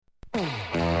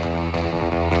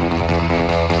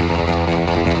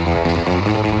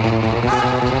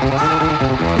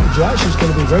is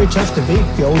going to be very tough to beat.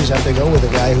 You always have to go with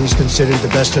a guy who's considered the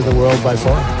best in the world by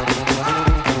far.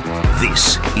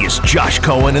 This is Josh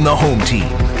Cohen and the Home Team,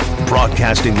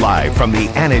 broadcasting live from the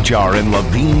Anajar and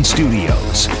Levine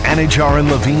studios. Anajar and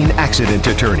Levine accident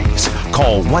attorneys.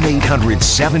 Call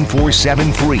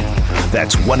 1-800-747-FREE.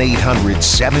 That's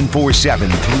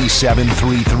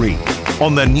 1-800-747-3733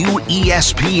 on the new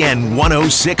ESPN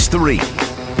 106.3.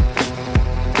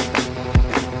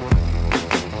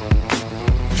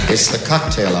 It's the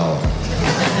cocktail hour.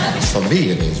 For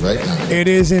me, it is right now. It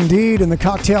is indeed, and the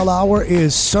cocktail hour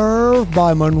is served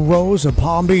by Monroe's of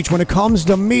Palm Beach. When it comes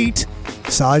to meat,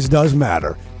 size does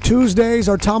matter. Tuesdays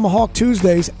are Tomahawk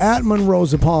Tuesdays at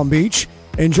Monroe's of Palm Beach.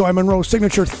 Enjoy Monroe's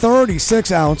signature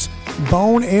 36-ounce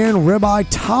bone-in ribeye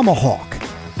tomahawk,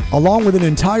 along with an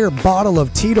entire bottle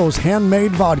of Tito's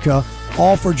handmade vodka,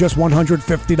 all for just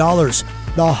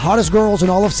 $150. The hottest girls in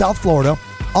all of South Florida,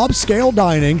 upscale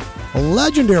dining,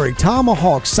 legendary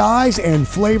tomahawk size and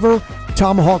flavor.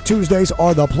 Tomahawk Tuesdays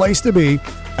are the place to be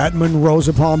at Monroe's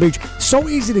of Palm Beach. So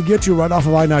easy to get to right off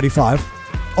of I-95.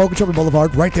 Okeechobee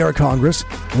Boulevard, right there at Congress.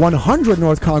 100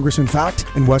 North Congress, in fact,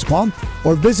 in West Palm.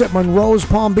 Or visit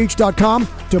monroespalmbeach.com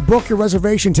to book your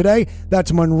reservation today.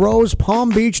 That's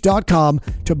monroespalmbeach.com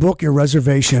to book your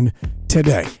reservation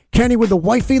today. Kenny, would the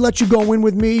wifey let you go in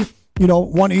with me,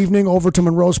 one evening over to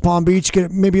Monroe's Palm Beach,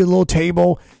 get maybe a little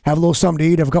table, have a little something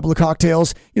to eat, have a couple of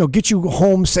cocktails, get you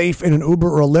home safe in an Uber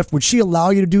or a Lyft? Would she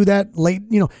allow you to do that late,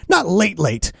 not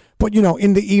late, but,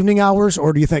 in the evening hours,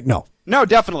 or do you think no? No,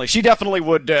 definitely. She definitely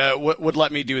would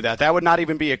let me do that. That would not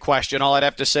even be a question. All I'd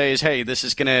have to say is, hey,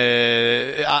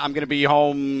 I'm going to be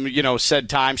home, said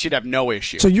time. She'd have no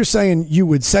issue. So you're saying you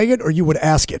would say it or you would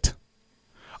ask it?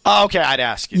 Okay, I'd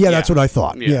ask it. Yeah, that's what I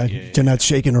thought. Yeah. Jeanette's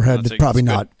shaking her head. Probably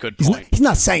not. Good point. He's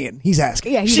not saying. He's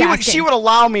asking. Yeah, she would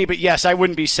allow me, but yes, I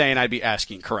wouldn't be saying. I'd be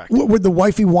asking. Correct. Would the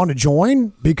wifey want to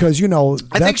join? Because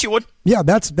I think she would. Yeah,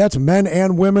 that's men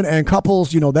and women and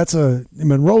couples. That's a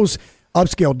Monroe's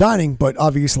upscale dining, but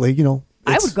obviously,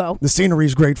 I would go. The scenery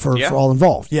is great for all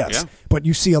involved. Yes, yeah. But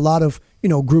you see a lot of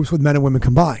groups with men and women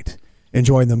combined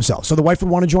enjoying themselves. So the wife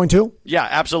would want to join too? Yeah,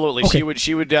 absolutely. Okay.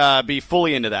 She would be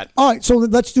fully into that. All right, so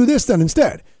let's do this then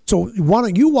instead. So why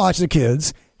don't you watch the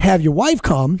kids, have your wife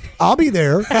come, I'll be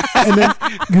there, and then,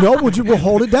 we'll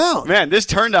hold it down. Man, this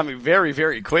turned on me very,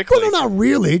 very quickly. Well, no, not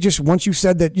really. Just once you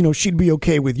said that, she'd be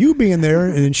okay with you being there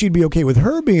and then she'd be okay with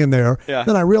her being there,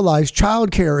 then I realized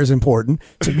childcare is important,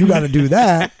 so you got to do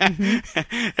that.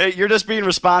 Hey, you're just being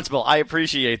responsible. I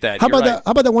appreciate that. How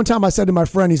about that one time I said to my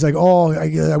friend, he's like, oh,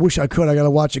 I wish I could. I got to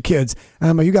watch the kids.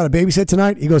 And I'm like, you got to babysit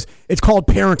tonight? He goes, it's called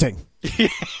parenting.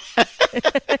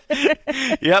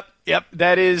 Yep.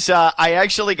 That is, I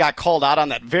actually got called out on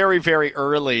that very, very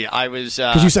early. I was...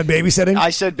 Because you said babysitting?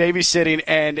 I said babysitting,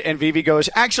 and Vivi goes,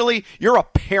 actually, you're a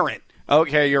parent.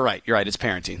 Okay, you're right. It's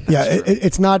parenting.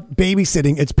 It's not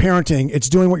babysitting. It's parenting. It's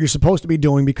doing what you're supposed to be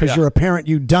doing because you're a parent,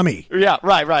 you dummy. Yeah,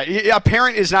 right. A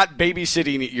parent is not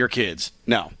babysitting your kids.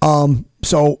 No.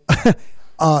 So...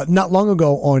 not long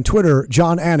ago on Twitter,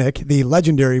 John Anik, the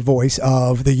legendary voice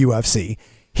of the UFC,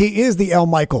 he is the Al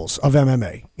Michaels of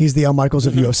MMA. He's the Al Michaels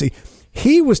of UFC.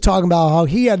 He was talking about how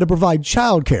he had to provide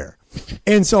childcare.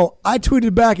 And so I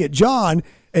tweeted back at John,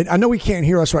 and I know he can't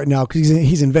hear us right now because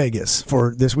he's in Vegas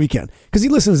for this weekend because he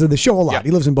listens to the show a lot. Yeah.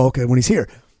 He lives in Boca when he's here.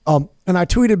 And I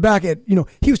tweeted back at,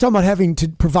 he was talking about having to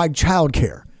provide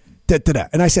childcare.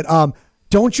 And I said,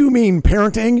 don't you mean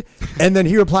parenting? And then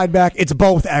he replied back, it's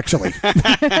both, actually.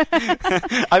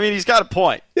 I mean, he's got a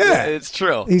point. Yeah. It's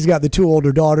true. He's got the two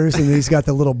older daughters, and he's got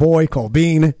the little boy called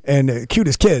Bean, and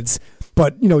cutest kids.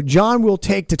 But, John will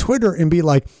take to Twitter and be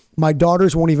like, my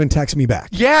daughters won't even text me back.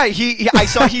 Yeah, I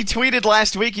saw he tweeted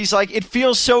last week. He's like, it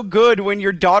feels so good when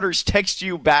your daughters text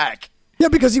you back. Yeah,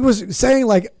 because he was saying,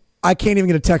 like, I can't even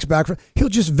get a text back he'll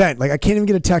just vent. Like, I can't even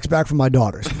get a text back from my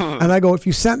daughters. And I go, if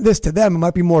you sent this to them, it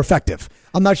might be more effective.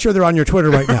 I'm not sure they're on your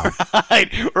Twitter right now.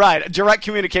 Right. Direct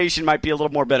communication might be a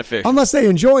little more beneficial. Unless they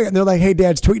enjoy it and they're like, hey,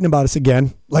 Dad's tweeting about us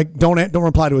again. Like, don't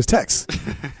reply to his texts.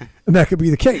 And that could be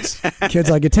the case.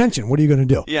 Kids like attention. What are you going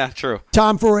to do? Yeah, true.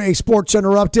 Time for a Sports Center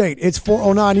update. It's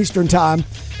 4:09 Eastern Time,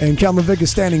 and Kelvin Vick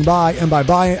is standing by. And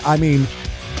by I mean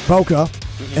Boca.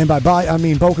 And by I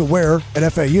mean Boca Ware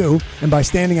at FAU. And by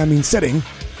standing, I mean sitting.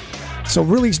 So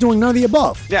really, he's doing none of the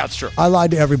above. Yeah, it's true. I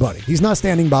lied to everybody. He's not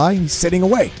standing by. He's sitting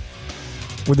away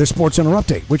with this Sports Center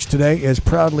update, which today is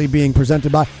proudly being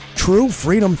presented by True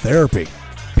Freedom Therapy.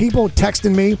 People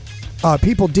texting me,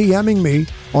 people DMing me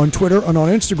on Twitter and on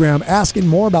Instagram asking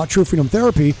more about True Freedom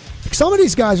Therapy. Some of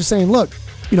these guys are saying, look,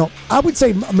 I would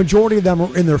say a majority of them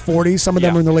are in their 40s. Some of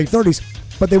them are in their late 30s.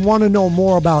 But they want to know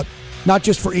more about not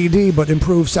just for ED, but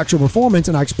improve sexual performance.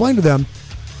 And I explained to them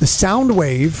the sound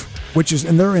wave, which is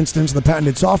in their instance the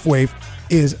patented soft wave,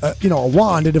 is a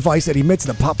wand, a device that emits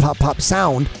the pop, pop, pop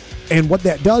sound. And what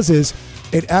that does is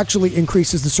it actually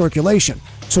increases the circulation.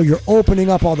 So you're opening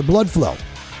up all the blood flow,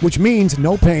 which means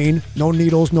no pain, no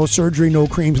needles, no surgery, no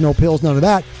creams, no pills, none of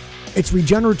that. It's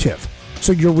regenerative.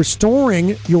 So you're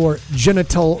restoring your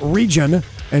genital region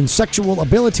and sexual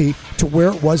ability to where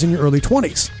it was in your early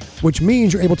 20s, which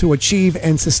means you're able to achieve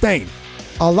and sustain.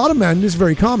 A lot of men, this is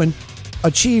very common,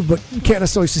 achieve but can't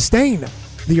necessarily sustain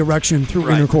the erection through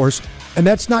intercourse. And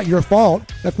that's not your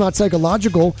fault. That's not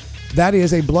psychological. That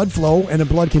is a blood flow and a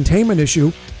blood containment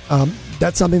issue.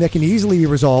 That's something that can easily be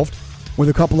resolved with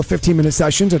a couple of 15-minute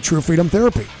sessions at True Freedom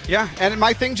Therapy. Yeah, and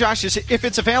my thing, Josh, is if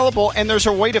it's available and there's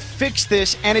a way to fix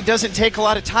this and it doesn't take a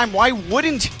lot of time, why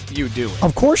wouldn't you do it?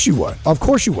 Of course you would. Of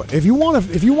course you would. If you want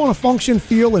to function,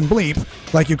 feel, and bleep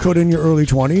like you could in your early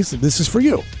 20s, this is for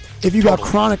you. If you got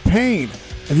chronic pain,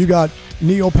 if you got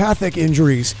neopathic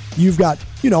injuries, you've got,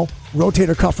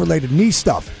 rotator cuff-related knee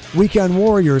stuff, weekend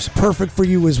warriors, perfect for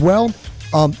you as well.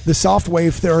 The soft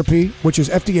wave therapy, which is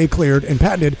FDA cleared and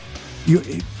patented,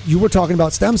 you were talking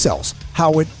about stem cells,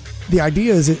 how the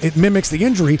idea is it mimics the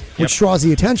injury, which draws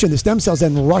the attention. The stem cells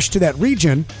then rush to that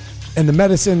region, and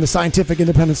the scientific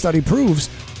independent study proves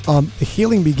the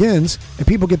healing begins, and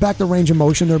people get back their range of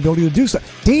motion, their ability to do so.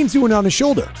 Dean's doing it on his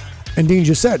shoulder. And Dean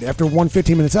just said, after one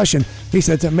 15-minute session, he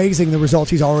said it's amazing the results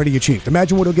he's already achieved.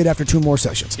 Imagine what he'll get after 2 more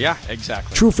sessions. Yeah,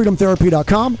 exactly.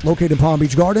 TrueFreedomTherapy.com, located in Palm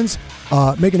Beach Gardens.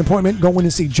 Make an appointment. Go in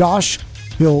and see Josh.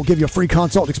 He'll give you a free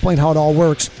consult, explain how it all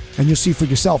works, and you'll see for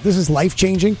yourself. This is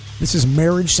life-changing. This is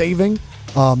marriage-saving.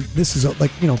 This is,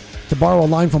 to borrow a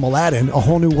line from Aladdin, a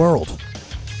whole new world.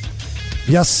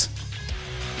 Yes.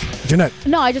 Jeanette.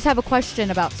 No, I just have a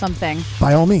question about something.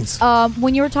 By all means.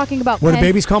 When you were talking about where do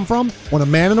babies come from? When a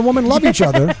man and a woman love each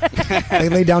other, they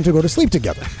lay down to go to sleep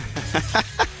together.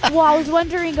 Well, I was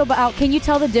wondering about, can you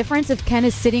tell the difference if Ken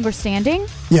is sitting or standing?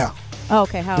 Yeah. Oh,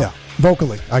 okay, how? Yeah,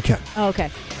 vocally, I can. Oh, okay.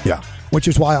 Yeah, which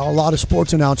is why a lot of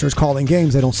sports announcers calling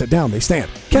games, they don't sit down, they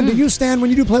stand. Ken, do you stand when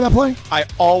you do play-by-play? I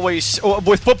always,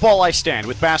 with football, I stand.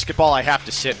 With basketball, I have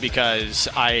to sit because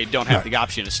I don't have the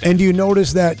option to stand. And do you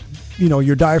notice that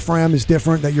your diaphragm is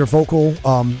different, that your vocal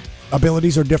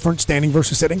abilities are different standing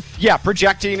versus sitting? Yeah,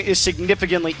 projecting is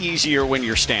significantly easier when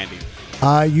you're standing.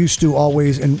 I used to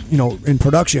always, in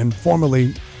production,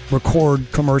 formerly record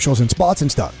commercials and spots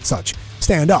and such,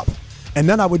 stand up. And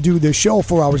then I would do this show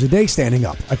 4 hours a day standing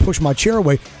up. I pushed my chair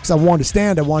away because I wanted to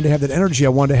stand. I wanted to have that energy. I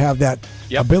wanted to have that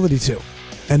ability to.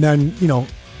 And then,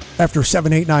 after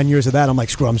 7, 8, 9 years of that, I'm like,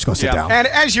 screw it, I'm just going to sit down. And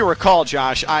as you recall,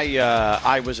 Josh,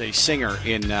 I was a singer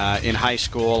in high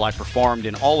school. I performed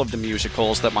in all of the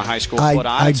musicals that my high school put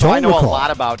on. So I know a lot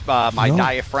about my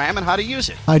diaphragm and how to use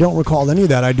it. I don't recall any of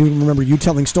that. I do remember you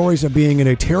telling stories of being in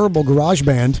a terrible garage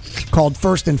band called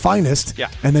First and Finest. Yeah.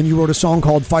 And then you wrote a song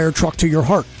called Fire Truck to Your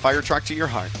Heart. Fire Truck to Your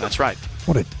Heart. That's right.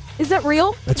 Is that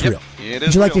real? That's real. It is.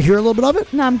 Would you like to hear a little bit of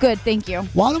it? No, I'm good. Thank you.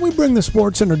 Why don't we bring the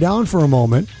Sports Center down for a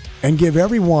moment and give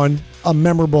everyone a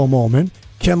memorable moment.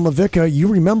 Ken LaVicka, you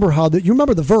remember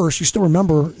the verse. You still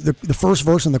remember the first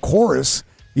verse and the chorus.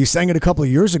 You sang it a couple of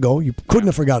years ago. You couldn't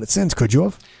have forgot it since, could you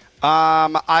have?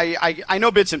 I know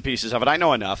bits and pieces of it. I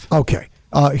know enough. Okay.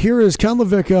 Here is Ken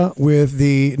LaVicka with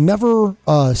the never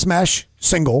smash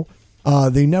single,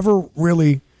 the never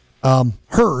really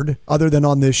heard other than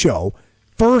on this show,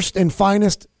 First and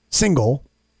Finest single,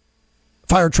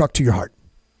 Fire Truck to Your Heart.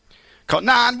 Call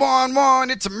 911,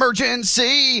 it's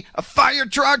emergency, a fire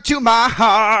truck to my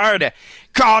heart.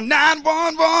 Call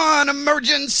 911,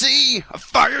 emergency, a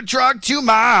fire truck to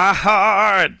my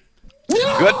heart.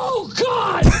 No, good.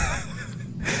 God!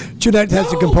 Jeanette has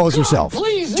to compose herself.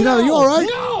 Please, Jeanette, are you all right?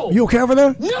 No! You okay over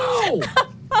there? No!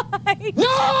 No!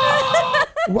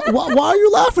 Why are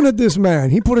you laughing at this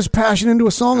man? He put his passion into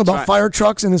a song about fire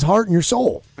trucks in his heart and your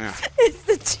soul. Yeah. It's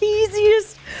the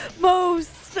cheesiest,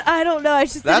 most... I don't know. I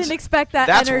just didn't expect that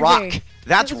energy. Rock.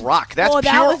 That's rock. That's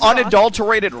pure,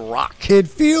 unadulterated rock. It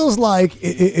feels like,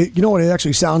 you know what it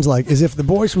actually sounds like, is if the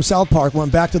boys from South Park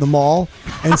went back to the mall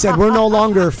and said, we're no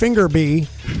longer Finger Bee,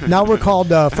 now we're called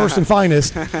First and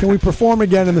Finest. Can we perform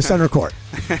again in the center court?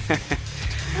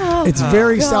 It's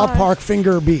very South Park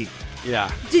Finger Bee.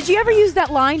 Yeah. Did you ever use that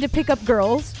line to pick up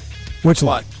girls? Which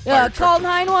line? Call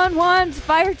 911.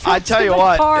 Fire truck. I tell you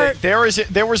what, there was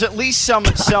at least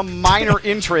some minor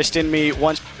interest in me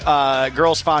once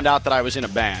girls found out that I was in a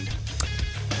band.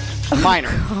 Minor.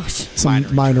 Oh, gosh.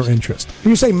 Some minor interest. When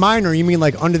you say minor, you mean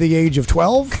like under the age of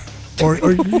 12, or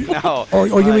no, or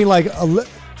you mean like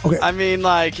Okay. I mean,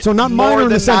 like, so not more minor in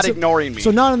than the sense not ignoring me.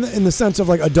 So not in the sense of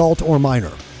like adult or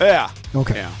minor. Yeah.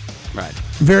 Okay. Yeah. Right.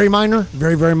 Very minor.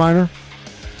 Very, very minor.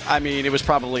 I mean, it was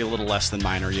probably a little less than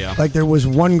minor. Yeah. Like there was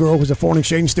one girl who was a foreign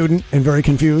exchange student and very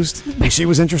confused. And she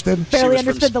was interested. Barely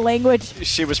understood the language.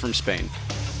 She was from Spain.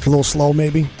 A little slow,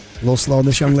 maybe. A little slow,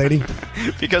 this young lady.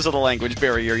 Because of the language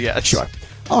barrier, yes. Sure.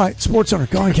 All right, Sports Center.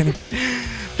 Go on, Kenny.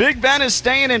 Big Ben is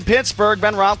staying in Pittsburgh.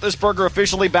 Ben Roethlisberger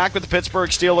officially back with the Pittsburgh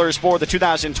Steelers for the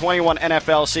 2021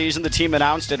 NFL season. The team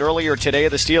announced it earlier today.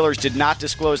 The Steelers did not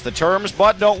disclose the terms,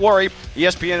 but don't worry.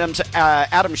 ESPN's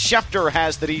Adam Schefter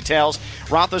has the details.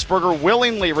 Roethlisberger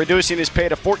willingly reducing his pay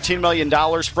to $14 million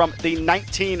from the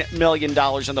 $19 million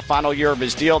in the final year of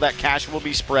his deal. That cash will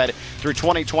be spread through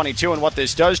 2022. And what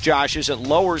this does, Josh, is it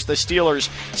lowers the Steelers'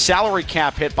 salary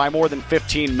cap hit by more than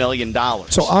 $15 million.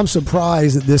 So I'm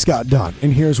surprised that this got done,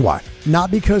 and here's why.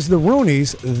 Not because the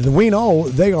Rooneys, we know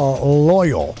they are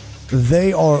loyal.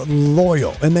 They are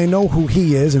loyal, and they know who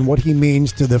he is and what he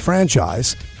means to the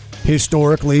franchise,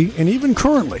 historically and even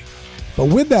currently. But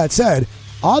with that said,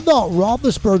 I thought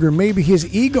Roethlisberger, maybe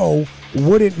his ego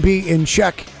wouldn't be in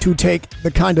check to take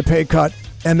the kind of pay cut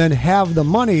and then have the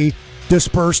money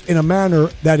dispersed in a manner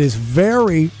that is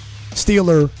very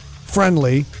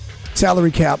Steeler-friendly,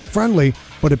 salary cap friendly,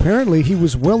 but apparently he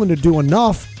was willing to do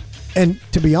enough. And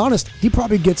to be honest, he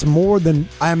probably gets more than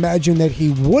I imagine that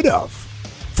he would have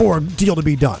for a deal to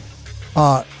be done.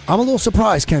 I'm a little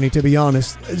surprised, Kenny, to be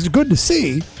honest. It's good to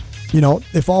see,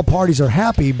 if all parties are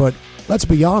happy, but let's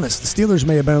be honest, the Steelers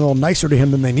may have been a little nicer to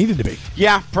him than they needed to be.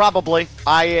 Yeah, probably.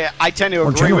 I tend to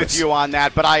agree with you on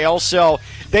that, but I also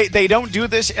they don't do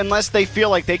this unless they feel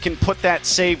like they can put that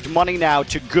saved money now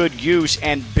to good use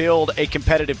and build a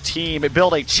competitive team,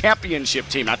 build a championship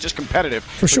team, not just competitive,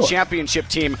 for sure, championship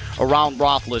team around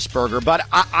Roethlisberger. But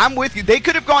I'm with you. They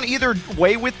could have gone either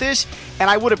way with this, and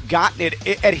I would have gotten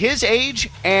it at his age,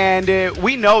 and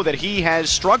we know that he has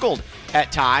struggled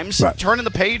at times. Right. Turning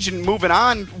the page and moving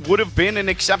on would have been an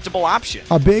acceptable option.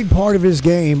 A big part of his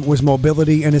game was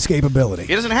mobility and escapability.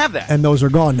 He doesn't have that. And those are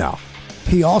gone now.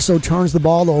 He also turns the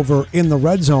ball over in the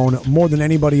red zone more than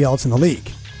anybody else in the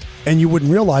league. And you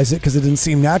wouldn't realize it because it didn't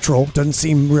seem natural, doesn't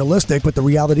seem realistic, but the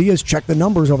reality is, check the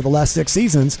numbers over the last 6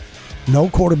 seasons, no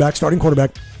starting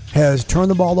quarterback, has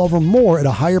turned the ball over more at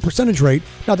a higher percentage rate.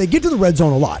 Now, they get to the red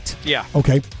zone a lot. Yeah.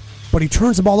 Okay? But he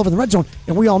turns the ball over in the red zone,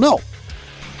 and we all know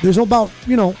there's about,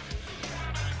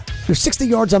 there's 60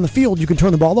 yards on the field you can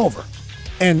turn the ball over.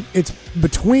 And it's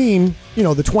between,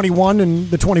 the 21 and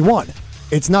the 21.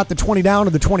 It's not the 20 down or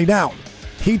the 20 down.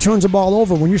 He turns the ball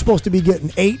over when you're supposed to be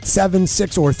getting 8, 7,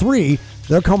 6, or 3.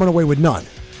 They're coming away with none.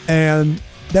 And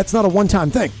that's not a one-time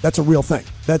thing. That's a real thing.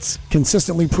 That's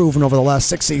consistently proven over the last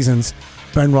 6 seasons.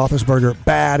 Ben Roethlisberger,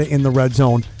 bad in the red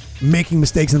zone, making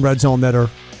mistakes in the red zone that are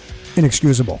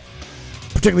inexcusable,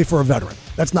 particularly for a veteran.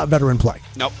 That's not veteran play.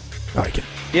 Nope. All right, kid.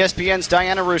 ESPN's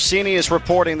Diana Rossini is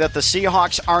reporting that the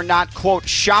Seahawks are not, quote,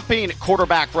 shopping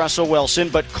quarterback Russell Wilson,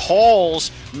 but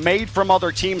calls made from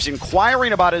other teams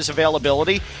inquiring about his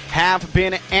availability have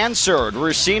been answered.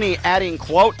 Rossini adding,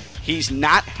 quote, he's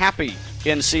not happy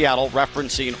in Seattle,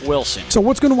 referencing Wilson. So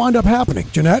what's going to wind up happening,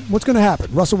 Jeanette? What's going to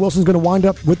happen? Russell Wilson's going to wind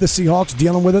up with the Seahawks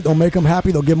dealing with it. They'll make him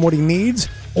happy. They'll give him what he needs.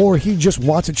 Or he just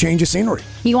wants a change of scenery.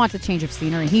 He wants a change of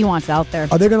scenery. He wants out there.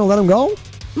 Are they going to let him go?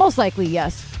 Most likely,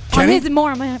 yes. Kenny?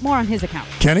 More on his account.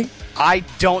 Kenny? I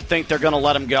don't think they're going to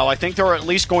let him go. I think they're at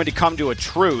least going to come to a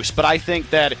truce, but I think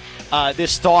that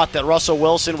this thought that Russell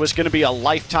Wilson was going to be a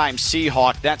lifetime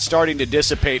Seahawk, that's starting to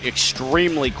dissipate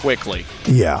extremely quickly.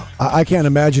 Yeah, I can't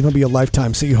imagine he'll be a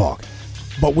lifetime Seahawk.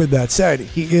 But with that said,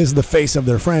 he is the face of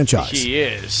their franchise. He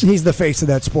is. He's the face of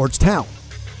that sports town.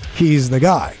 He's the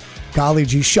guy. Golly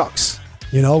gee shucks.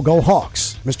 Go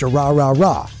Hawks. Mr. Rah, rah,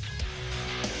 rah.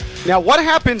 Now, what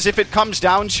happens if it comes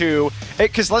down to,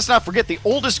 because let's not forget the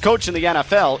oldest coach in the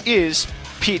NFL is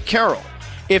Pete Carroll.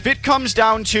 If it comes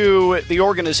down to the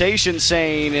organization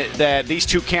saying that these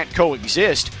two can't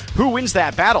coexist, who wins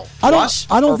that battle? Russ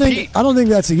or Pete? I don't think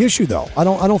that's the issue, though. I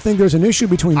don't think there's an issue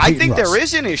between Pete and Russ. I think there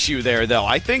is an issue there, though.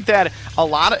 I think that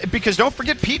because don't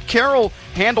forget, Pete Carroll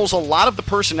handles a lot of the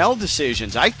personnel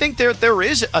decisions. I think there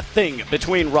is a thing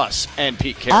between Russ and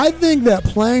Pete Carroll. I think that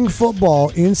playing football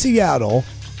in Seattle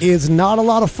is not a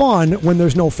lot of fun when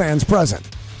there's no fans present.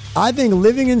 I think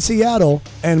living in Seattle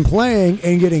and playing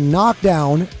and getting knocked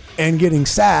down and getting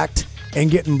sacked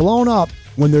and getting blown up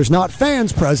when there's not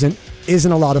fans present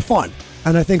isn't a lot of fun.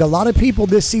 And I think a lot of people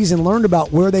this season learned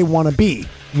about where they want to be,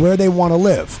 where they want to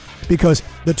live, because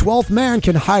the 12th man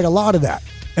can hide a lot of that,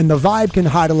 and the vibe can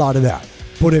hide a lot of that.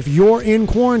 But if you're in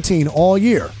quarantine all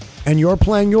year, and you're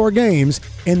playing your games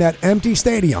in that empty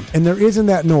stadium, and there isn't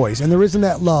that noise, and there isn't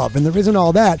that love, and there isn't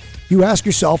all that, you ask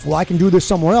yourself, well, I can do this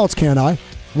somewhere else, can't I?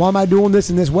 Why am I doing this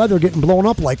in this weather getting blown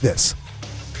up like this?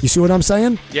 You see what I'm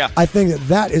saying? Yeah. I think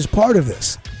that is part of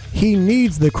this. He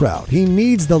needs the crowd. He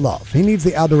needs the love. He needs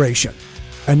the adoration.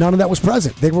 And none of that was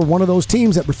present. They were one of those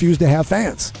teams that refused to have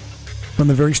fans from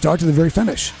the very start to the very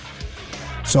finish.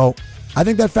 So I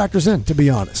think that factors in, to be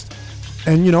honest.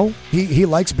 And, he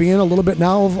likes being a little bit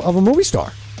now of a movie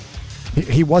star.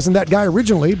 He wasn't that guy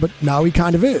originally, but now he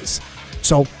kind of is.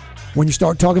 So when you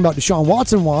start talking about Deshaun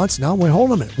Watson wants, now, wait, hold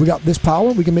on a minute. We got this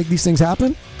power. We can make these things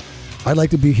happen. I'd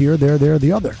like to be here, there,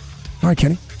 the other. All right,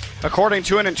 Kenny. According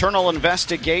to an internal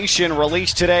investigation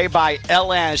released today by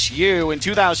LSU, in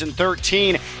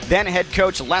 2013, then head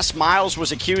coach Les Miles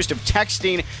was accused of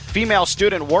texting female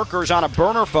student workers on a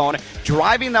burner phone,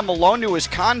 driving them alone to his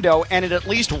condo, and in at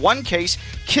least one case,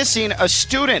 kissing a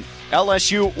student.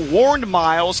 LSU warned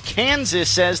Miles. Kansas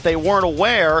says they weren't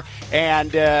aware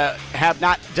and have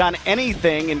not done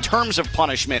anything in terms of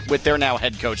punishment with their now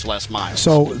head coach Les Miles.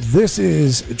 So this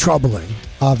is troubling,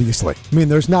 obviously. I mean,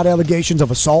 there's not allegations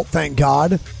of assault, thank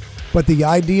God, but the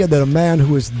idea that a man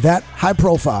who is that high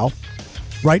profile,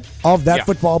 right, of that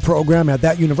football program at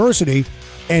that university,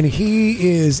 and he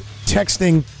is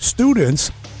texting students,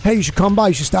 hey, you should come by,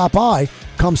 you should stop by,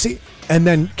 come see, and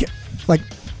then,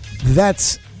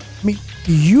 that's, I mean,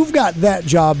 you've got that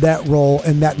job, that role,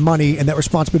 and that money, and that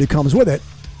responsibility comes with it.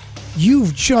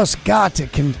 You've just got to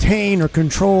contain or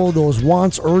control those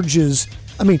wants, urges.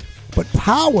 I mean, but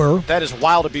power... That is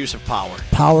wild abuse of power.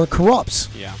 Power corrupts.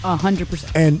 Yeah.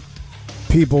 100%. And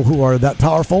people who are that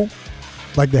powerful,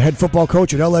 like the head football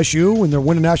coach at LSU, and they're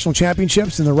winning national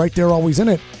championships, and they're right there always in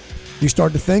it, you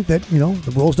start to think that,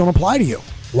 the rules don't apply to you.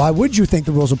 Why would you think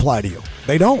the rules apply to you?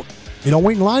 They don't. You don't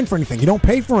wait in line for anything. You don't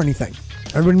pay for anything.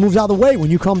 Everybody moves out of the way when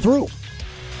you come through.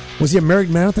 Was he a married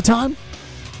man at the time?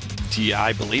 Yeah,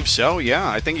 I believe so, yeah.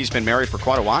 I think he's been married for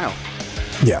quite a while.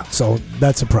 Yeah, so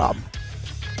that's a problem.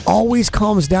 Always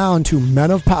comes down to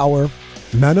men of power,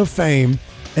 men of fame,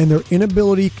 and their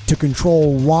inability to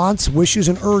control wants, wishes,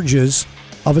 and urges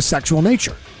of a sexual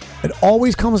nature. It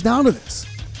always comes down to this.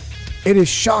 It is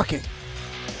shocking.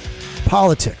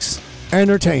 Politics,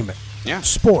 entertainment,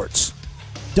 sports,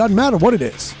 doesn't matter what it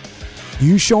is.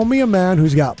 You show me a man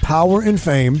who's got power and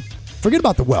fame, forget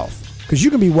about the wealth, because you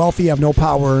can be wealthy, have no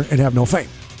power, and have no fame.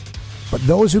 But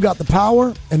those who got the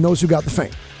power and those who got the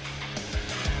fame,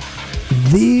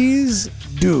 these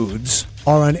dudes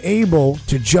are unable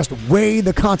to just weigh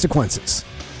the consequences,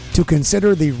 to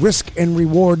consider the risk and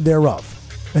reward thereof,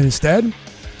 and instead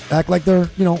act like they're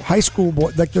high school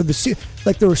boy, like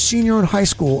they're a senior in high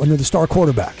school and they're the star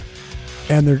quarterback,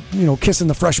 and they're kissing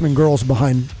the freshman girls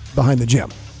behind the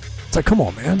gym. It's like, come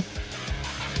on, man.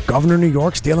 Governor of New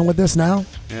York's dealing with this now.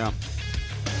 Yeah.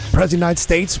 President of the United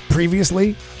States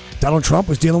previously, Donald Trump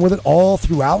was dealing with it all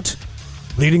throughout,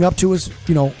 leading up to his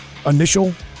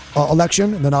initial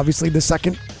election, and then obviously the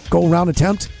second go-around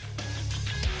attempt.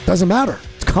 Doesn't matter.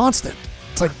 It's constant.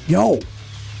 It's like,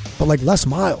 but like Les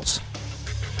Miles.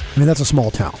 I mean, that's a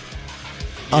small town.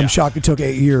 Yeah. I'm shocked it took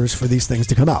 8 years for these things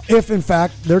to come out, if in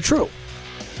fact they're true.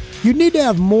 You need to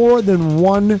have more than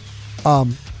one,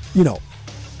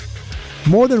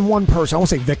 more than one person, I won't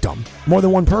say victim, more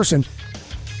than one person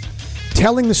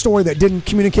telling the story that didn't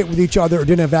communicate with each other or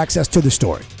didn't have access to the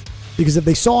story. Because if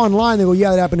they saw online, they go,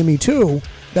 yeah, that happened to me too.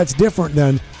 That's different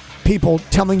than people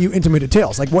telling you intimate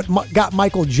details. Like what got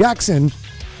Michael Jackson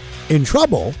in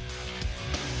trouble,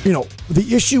 the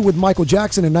issue with Michael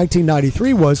Jackson in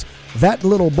 1993 was that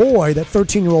little boy, that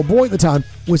 13-year-old boy at the time,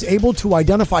 was able to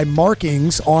identify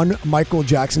markings on Michael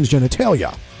Jackson's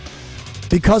genitalia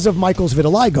because of Michael's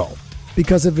vitiligo,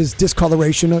 because of his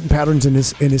discoloration and patterns in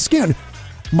his skin.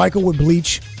 Michael would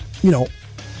bleach,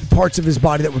 parts of his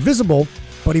body that were visible,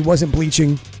 but he wasn't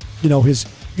bleaching,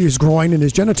 his groin and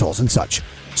his genitals and such.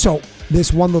 So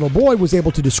this one little boy was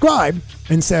able to describe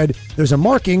and said, there's a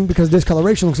marking because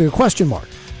discoloration looks like a question mark.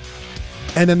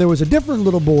 And then there was a different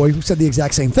little boy who said the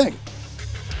exact same thing.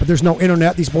 But there's no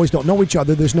internet. These boys don't know each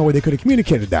other. There's no way they could have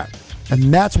communicated that.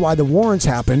 And that's why the warrants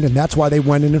happened, and that's why they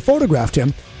went in and photographed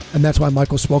him. And that's why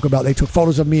Michael spoke about they took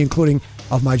photos of me, including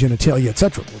of my genitalia,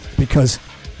 etc. Because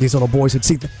these little boys had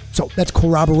seen them. So that's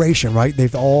corroboration, right?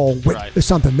 They've all there's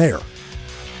something there.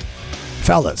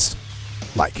 Fellas,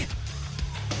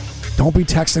 don't be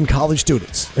texting college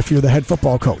students if you're the head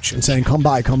football coach and saying, come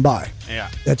by.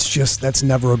 Yeah. That's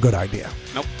never a good idea.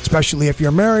 Nope. Especially if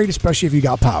you're married, especially if you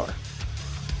got power.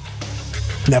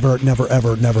 Never,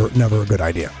 ever a good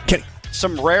idea. Kenny.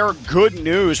 some rare good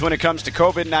news when it comes to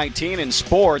COVID-19 in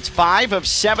sports. 5 of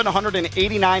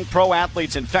 789 pro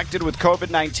athletes infected with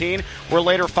COVID-19 were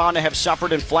later found to have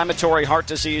suffered inflammatory heart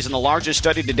disease in the largest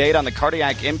study to date on the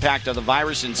cardiac impact of the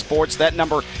virus in sports. That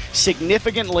number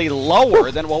significantly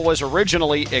lower than what was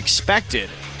originally expected.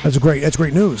 That's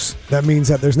great news. That means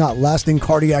that there's not lasting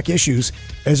cardiac issues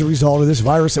as a result of this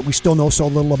virus that we still know so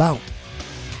little about.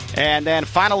 And then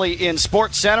finally in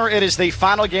Sports Center, it is the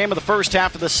final game of the first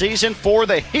half of the season for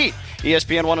the Heat.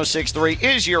 ESPN 106.3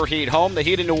 is your Heat home. The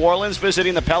Heat in New Orleans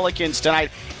visiting the Pelicans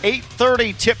tonight.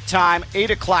 8:30 tip time,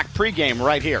 8 o'clock pregame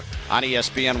right here on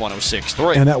ESPN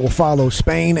 106.3. And that will follow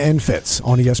Spain and Fitz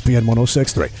on ESPN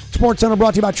 106.3. Sports Center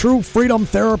brought to you by True Freedom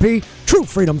Therapy,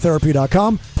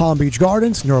 TrueFreedomTherapy.com, Palm Beach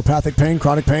Gardens, neuropathic pain,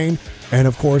 chronic pain, and,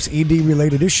 of course,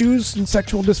 ED-related issues and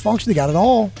sexual dysfunction. They got it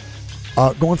all.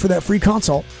 Going for that free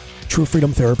consult,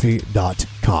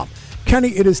 TrueFreedomTherapy.com. Kenny,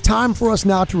 it is time for us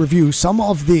now to review some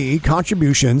of the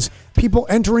contributions, people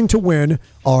entering to win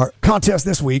our contest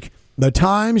this week, the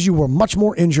times you were much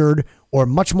more injured or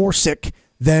much more sick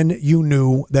than you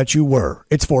knew that you were.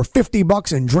 It's for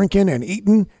 $50 in drinking and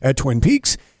eating at Twin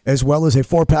Peaks, as well as a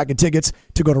 4-pack of tickets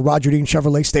to go to Roger Dean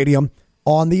Chevrolet Stadium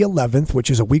on the 11th, which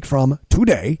is a week from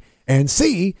today, and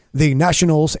see the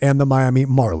Nationals and the Miami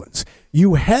Marlins.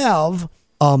 You have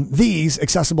these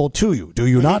accessible to you, do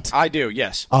you not? I do,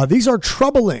 yes. These are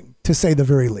troubling, to say the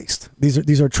very least.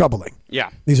 These are troubling. Yeah.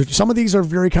 Some of these are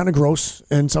very kind of gross,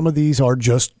 and some of these are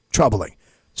just troubling.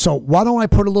 So why don't I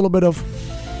put a little bit of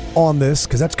on this,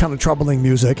 because that's kind of troubling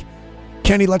music.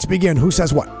 Kenny, let's begin. Who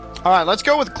says what? All right, let's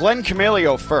go with Glenn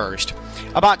Camilio first.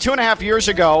 About 2.5 years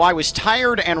ago, I was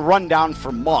tired and run down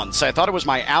for months. I thought it was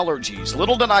my allergies.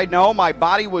 Little did I know my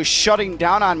body was shutting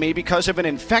down on me because of an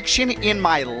infection in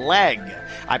my leg.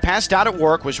 I passed out at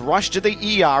work, was rushed to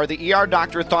the ER. The ER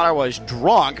doctor thought I was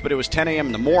drunk, but it was 10 a.m.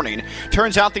 in the morning.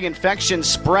 Turns out the infection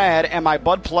spread, and my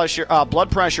blood pressure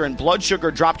and blood sugar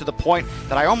dropped to the point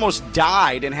that I almost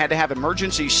died and had to have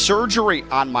emergency surgery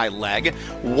on my leg.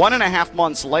 1.5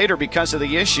 months later, because of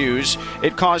the issues,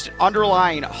 it caused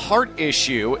underlying heart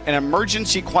issue. An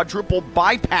emergency quadruple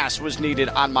bypass was needed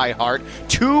on my heart.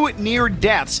 2 near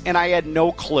deaths, and I had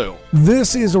no clue.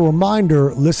 This is a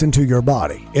reminder, listen to your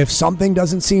body. If something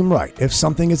doesn't seem right, if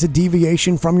something is a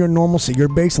deviation from your normalcy, your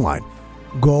baseline,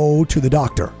 go to the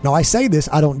doctor. Now, I say this,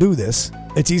 I don't do this.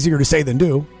 It's easier to say than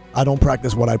do. I don't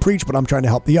practice what I preach, but I'm trying to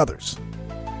help the others.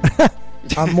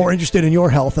 I'm more interested in your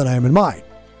health than I am in mine.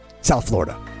 South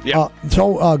Florida. Yeah.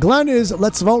 So Glenn is,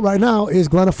 let's vote right now, is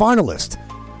Glenn a finalist?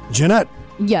 Jeanette?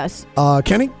 Yes.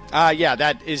 Kenny? Yeah,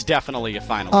 that is definitely a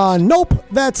finalist. Nope,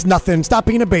 that's nothing. Stop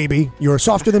being a baby. You're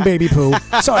softer than baby poo.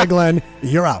 Sorry, Glenn,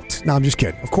 you're out. No, I'm just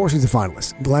kidding. Of course he's a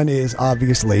finalist. Glenn is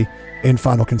obviously in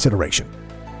final consideration.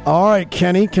 All right,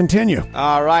 Kenny, continue.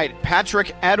 All right,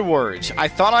 Patrick Edwards. I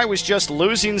thought I was just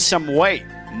losing some weight.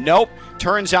 Nope.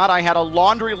 Turns out I had a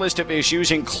laundry list of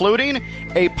issues, including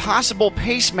a possible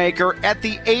pacemaker at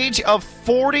the age of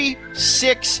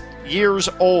 46 years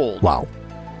old. Wow.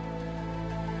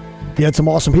 He had some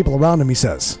awesome people around him, he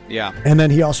says. Yeah. And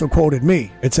then he also quoted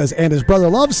me. It says, and his brother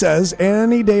Love says,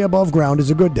 any day above ground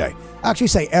is a good day. I actually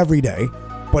say every day,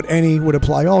 but any would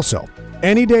apply also.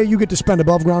 Any day you get to spend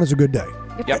above ground is a good day.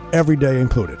 Yep. Every day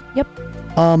included. Yep.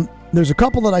 There's a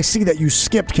couple that I see that you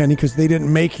skipped, Kenny, because they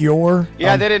didn't make your...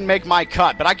 Yeah, they didn't make my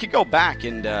cut, but I could go back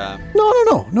and...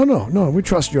 No. We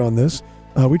trust you on this.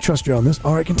 All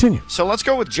right, continue. So let's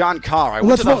go with John Carr.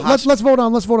 Let's vote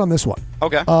on this one.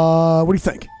 Okay. What do you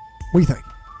think?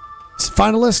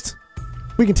 Finalist?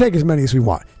 We can take as many as we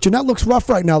want. Jeanette looks rough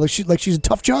right now, like she's a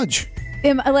tough judge.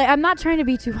 I'm not trying to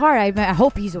be too hard. I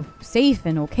hope he's safe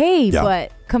and okay, Yeah.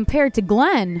 But compared to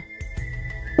Glenn...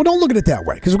 Well, don't look at it that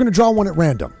way, because we're going to draw one at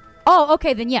random. Oh,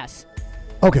 okay, then yes.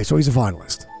 Okay, so he's a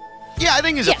finalist. Yeah, I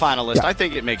think he's a finalist. Yeah. I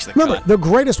think it makes the Remember, cut. the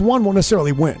greatest one won't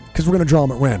necessarily win, because we're going to draw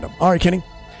them at random. All right, Kenny?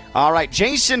 All right,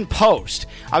 Jason Post.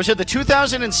 I was at the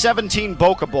 2017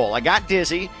 Boca Bowl. I got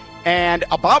dizzy and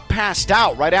about passed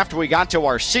out right after we got to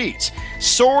our seats.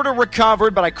 Sort of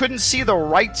recovered, but I couldn't see the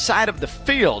right side of the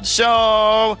field.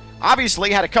 So, obviously,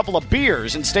 had a couple of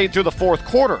beers and stayed through the fourth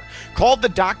quarter. Called the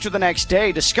doctor the next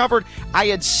day, discovered I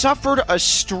had suffered a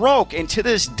stroke, and to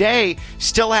this day,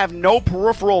 still have no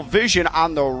peripheral vision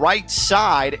on the right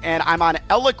side, and I'm on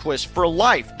Eliquis for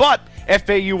life. But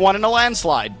FAU won in a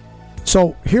landslide.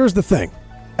 So, here's the thing.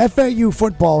 FAU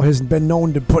football has been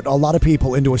known to put a lot of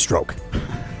people into a stroke.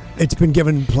 It's been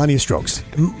given plenty of strokes,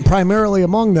 primarily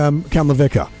among them Ken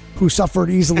LaVicka, who suffered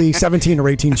easily 17 or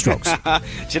 18 strokes.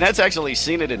 Jeanette's actually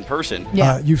seen it in person.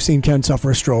 Yeah. You've seen Ken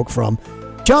suffer a stroke from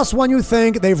just when you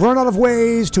think they've run out of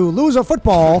ways to lose a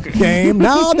football game,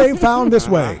 now they've found this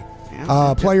way.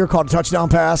 Player caught a touchdown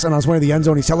pass, and on his way to the end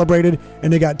zone, he celebrated,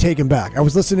 and they got taken back. I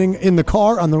was listening in the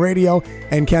car on the radio,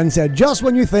 and Ken said, just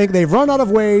when you think they've run out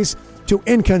of ways to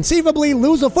inconceivably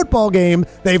lose a football game,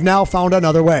 they've now found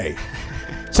another way.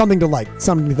 Something to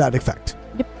that effect.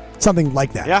 Yep. Something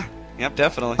like that. Yeah. Yep,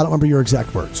 definitely. I don't remember your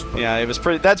exact words. Yeah, it was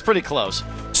that's pretty close.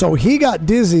 So he got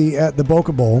dizzy at the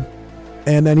Boca Bowl,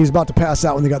 and then he was about to pass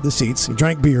out when they got the seats. He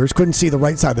drank beers, couldn't see the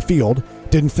right side of the field,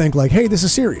 didn't think like, hey, this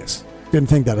is serious. Didn't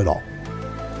think that at all.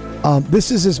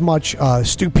 This is as much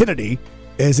stupidity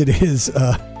as it is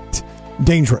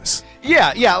dangerous.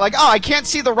 Yeah, like, I can't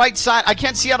see the right side. I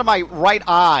can't see out of my right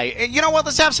eye. You know what?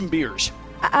 Let's have some beers.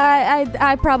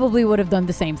 I probably would have done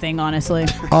the same thing, honestly.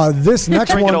 This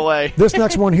next Drink one, it away. This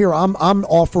next one here, I'm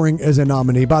offering as a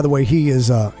nominee. By the way, he's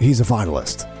a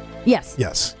finalist.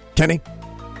 Yes. Kenny?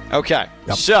 Okay.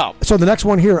 Yep. So the next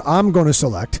one here I'm going to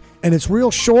select, and it's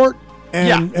real short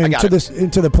and to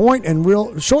the point, and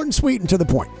real short and sweet and to the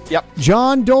point. Yep.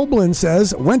 John Doblin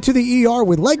says went to the ER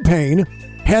with leg pain,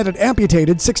 had it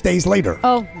amputated 6 days later.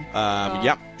 Oh.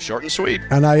 Yep. Short and sweet.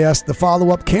 And I asked the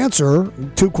follow-up cancer,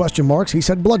 2 question marks. He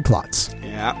said blood clots.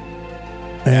 Yeah.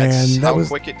 And That's that how was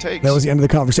quick it takes. That was the end of the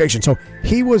conversation. So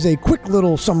he was a quick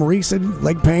little summary, said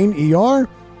leg pain, ER.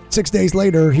 6 days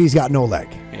later, he's got no leg.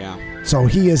 Yeah. So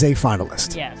he is a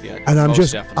finalist. Yes. Yeah, And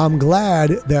definitely. I'm glad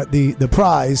that the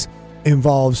prize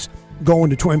involves going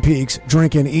to Twin Peaks,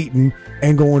 drinking, eating,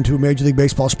 and going to a Major League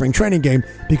Baseball spring training game,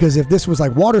 because if this was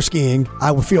like water skiing,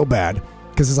 I would feel bad,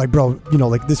 because it's like, bro,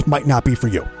 like this might not be for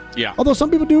you. Yeah. Although some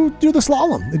people do the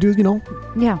slalom. They do,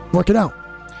 work it out.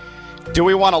 Do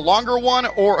we want a longer one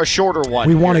or a shorter one?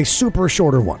 We want a super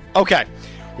shorter one. Okay.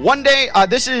 One day,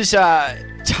 this is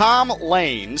Tom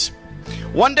Lanes.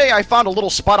 One day I found a little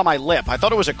spot on my lip. I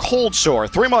thought it was a cold sore.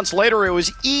 3 months later, it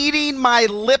was eating my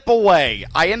lip away.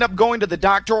 I ended up going to the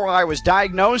doctor where I was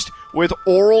diagnosed with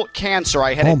oral cancer.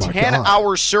 I had a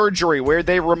 10-hour surgery where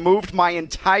they removed my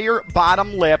entire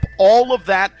bottom lip, all of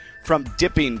that from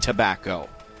dipping tobacco.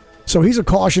 So he's a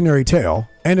cautionary tale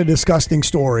and a disgusting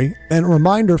story. And a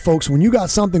reminder, folks, when you got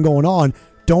something going on,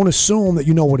 don't assume that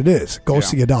you know what it is. Go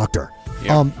see a doctor.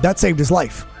 Yeah. That saved his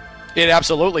life. It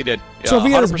absolutely did. So if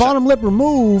he had his 100%. bottom lip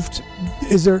removed,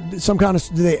 is there some kind of,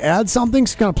 do they add something,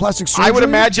 some kind of plastic surgery? I would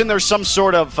imagine there's some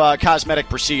sort of cosmetic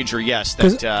procedure, yes,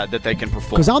 that they can perform.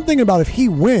 Because I'm thinking about if he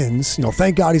wins,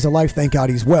 thank God he's alive, thank God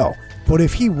he's well. But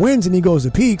if he wins and he goes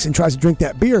to Peaks and tries to drink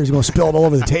that beer, he's going to spill it all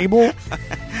over the table.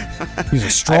 Use a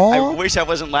straw. I wish I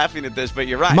wasn't laughing at this, but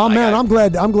you're right. My man, I'm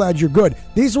glad you're good.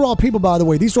 These are all people, by the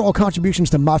way. These are all contributions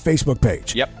to my Facebook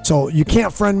page. Yep. So you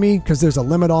can't friend me because there's a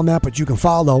limit on that, but you can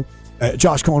follow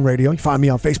Josh Cohen Radio. You find me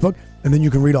on Facebook, and then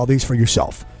you can read all these for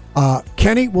yourself.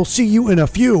 Kenny, we'll see you in a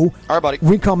few. All right, buddy.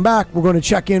 When we come back, we're going to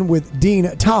check in with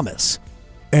Dean Thomas,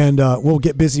 and we'll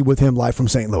get busy with him live from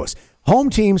St. Louis.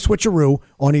 Home Team Switcheroo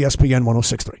on ESPN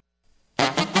 106.3.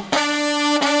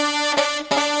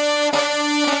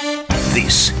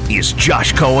 This is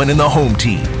Josh Cohen and the Home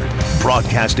Team,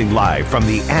 broadcasting live from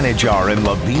the Anajar and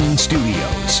Levine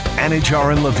studios.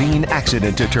 Anajar and Levine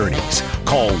Accident Attorneys.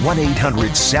 Call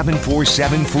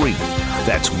 1-800-747-FREE.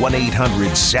 That's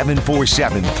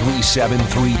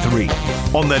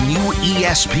 1-800-747-3733 on the new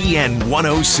ESPN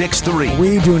 106.3.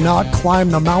 We do not climb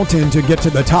the mountain to get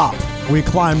to the top. We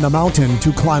climb the mountain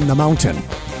to climb the mountain.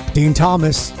 Dean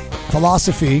Thomas,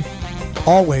 philosophy,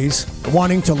 always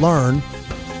wanting to learn.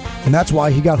 And that's why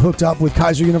he got hooked up with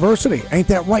Kaiser University. Ain't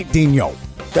that right, Dino?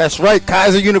 That's right.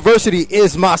 Kaiser University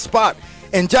is my spot.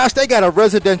 And Josh, they got a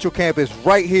residential campus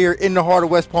right here in the heart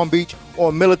of West Palm Beach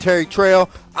on Military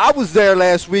Trail. I was there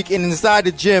last week, and inside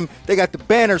the gym, they got the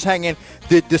banners hanging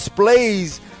that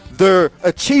displays their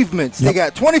achievements. Yep. They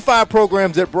got 25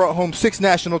 programs that brought home 6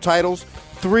 national titles,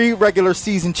 3 regular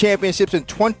season championships, and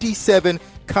 27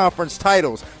 conference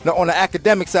titles. Now, on the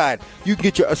academic side, you can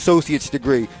get your associate's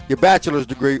degree, your bachelor's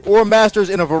degree, or master's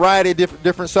in a variety of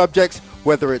different subjects,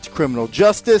 whether it's criminal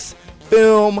justice,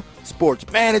 film, sports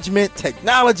management,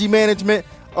 technology management,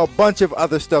 a bunch of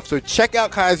other stuff. So check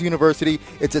out Kaiser University.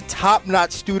 It's a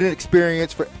top-notch student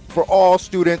experience for all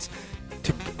students.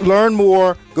 To learn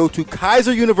more, go to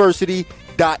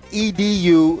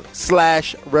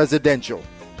kaiseruniversity.edu/residential.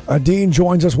 Dean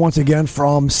joins us once again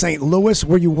from St. Louis.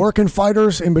 Were you working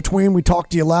fighters in between? We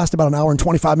talked to you last about an hour and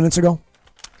 25 minutes ago.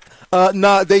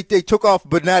 No, they took off,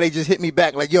 but now they just hit me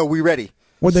back like, yo, we ready.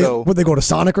 Would they go to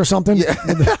Sonic or something? Yeah.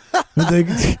 Would they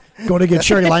go to get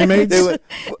cherry limeades? They went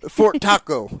Fort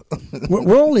Taco.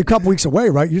 We're only a couple weeks away,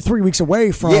 right? You're 3 weeks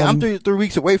away from... Yeah, I'm 3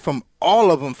 weeks away from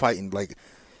all of them fighting, like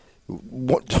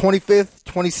 25th,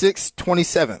 26th,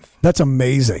 27th. That's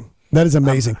amazing. That is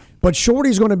amazing. But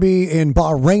Shorty's going to be in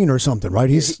Bahrain or something, right?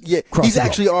 He's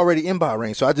actually already in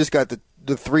Bahrain, so I just got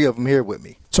the three of them here with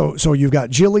me. So you've got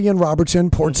Jillian Robertson,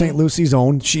 Port St. Lucie's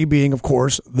own, she being, of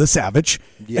course, the Savage,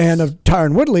 and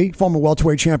Tyron Woodley, former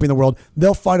welterweight champion of the world.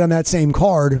 They'll fight on that same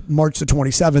card March the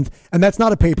 27th, and that's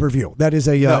not a pay-per-view. That is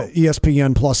a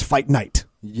ESPN Plus fight night.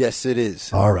 Yes, it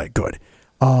is. All right, good.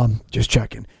 Just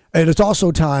checking. And it's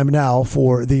also time now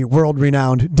for the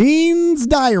world-renowned Dean's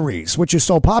Diaries, which is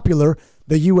so popular,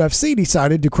 the UFC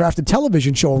decided to craft a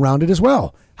television show around it as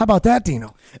well. How about that,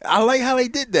 Dino? I like how they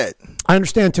did that. I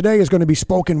understand today is going to be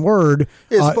spoken word.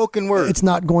 It's spoken word. It's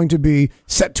not going to be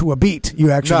set to a beat.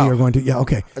 You actually are going to,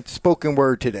 okay. It's spoken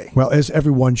word today. Well, as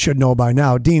everyone should know by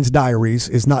now, Dean's Diaries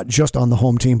is not just on the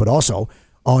home team, but also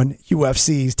on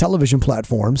UFC's television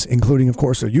platforms, including, of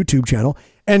course, their YouTube channel.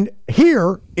 And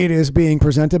here it is being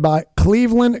presented by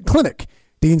Cleveland Clinic.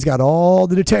 Dean's got all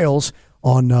the details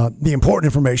on the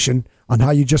important information on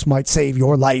how you just might save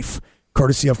your life,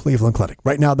 courtesy of Cleveland Clinic.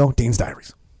 Right now, though, Dean's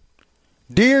Diaries.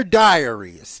 Dear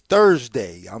Diary, it's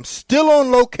Thursday. I'm still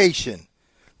on location.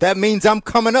 That means I'm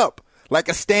coming up like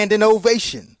a standing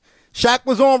ovation. Shaq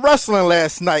was on wrestling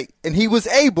last night, and he was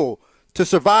able to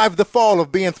survive the fall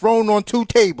of being thrown on two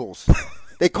tables.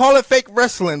 They call it fake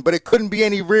wrestling, but it couldn't be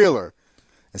any realer.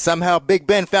 And somehow Big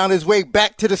Ben found his way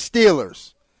back to the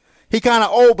Steelers. He kind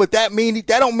of old, but that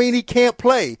don't mean he can't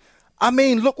play. I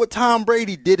mean, look what Tom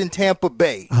Brady did in Tampa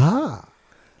Bay.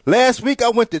 Last week, I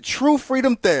went to True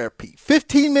Freedom Therapy.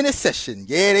 15-minute session.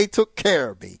 Yeah, they took care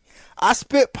of me. I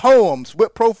spit poems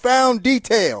with profound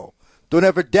detail. Don't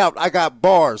ever doubt I got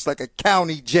bars like a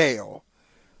county jail.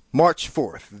 March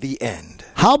 4th, the end.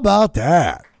 How about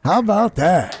that? How about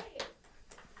that?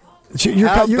 You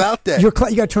got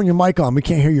to turn your mic on. We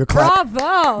can't hear your clap.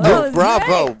 Bravo.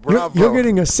 Bravo. You're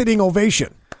getting a sitting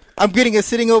ovation. I'm getting a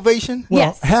sitting ovation? Well,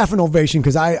 yes. Half an ovation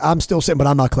because I'm still sitting, but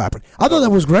I'm not clapping. I thought that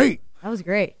was great. That was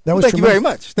great. Thank you very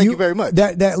much. Thank you very much.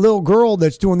 That little girl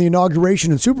that's doing the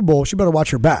inauguration in Super Bowl, she better watch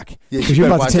her back. Because you're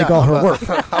about to take all her work.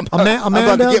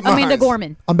 Amanda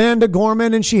Gorman. Amanda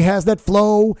Gorman, and she has that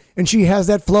flow,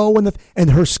 and and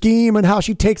her scheme, and how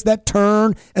she takes that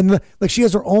turn, and she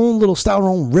has her own little style, her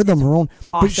own rhythm, her own.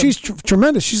 Awesome. But she's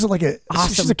tremendous. She's like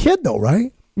she's a kid though,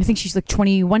 right? I think she's like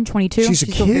 21, 22. She's a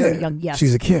kid. Still very young. Yes.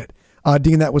 She's a kid.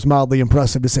 Dean, that was mildly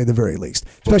impressive to say the very least.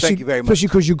 Thank you very much. Especially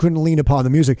because you couldn't lean upon the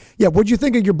music. Yeah, what'd you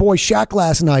think of your boy Shaq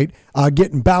last night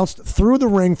getting bounced through the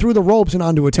ring, through the ropes, and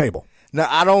onto a table? Now,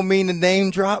 I don't mean to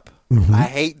name drop. I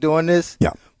hate doing this.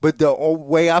 Yeah. But the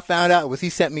way I found out was he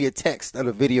sent me a text of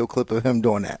a video clip of him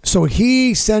doing that. So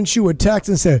he sent you a text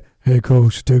and said, "Hey,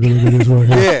 coach, take a look at this right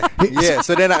here." Yeah.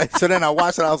 So then I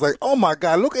watched it. I was like, "Oh my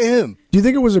God, look at him." Do you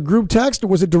think it was a group text or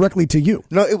was it directly to you?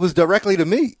 No, it was directly to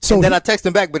me. So and then I texted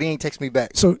him back, but he ain't text me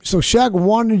back. So Shaq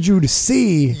wanted you to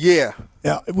see. Yeah.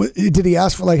 Did he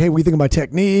ask for like, "Hey, what do you think of my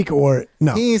technique?" Or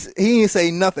no? He didn't say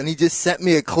nothing. He just sent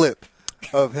me a clip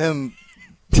of him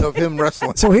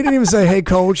wrestling. So he didn't even say, "Hey,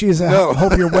 coach," he said,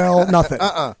 "Hope you're well." Nothing.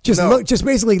 Just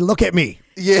basically look at me.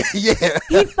 Yeah.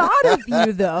 He thought of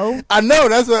you though. I know.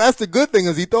 That's the good thing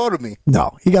is he thought of me.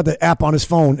 No, he got the app on his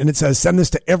phone and it says, "Send this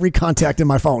to every contact in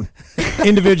my phone,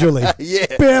 individually." Yeah.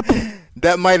 Bip.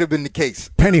 That might have been the case.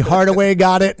 Penny Hardaway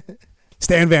got it.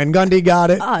 Stan Van Gundy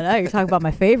got it. Oh, now you're talking about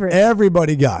my favorite.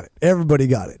 Everybody got it.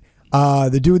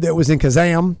 The dude that was in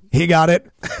Kazam, he got it.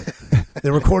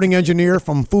 The recording engineer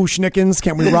from Foo Schnickens,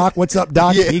 Can We Rock? What's Up,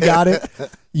 Doc? Yeah. He got it.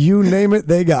 You name it,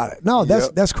 they got it. No,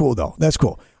 that's cool though. That's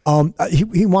cool.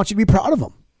 He wants you to be proud of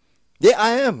him. Yeah,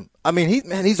 I am. I mean, he's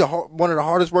one of the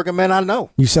hardest working men I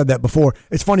know. You said that before.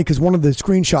 It's funny because one of the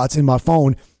screenshots in my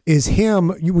phone is him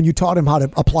when you taught him how to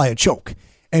apply a choke,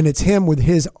 and it's him with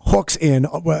his hooks in.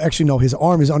 Well, actually, no, his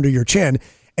arm is under your chin.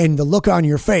 And the look on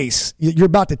your face, you're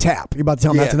about to tap. You're about to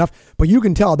tell him that's enough. But you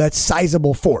can tell that's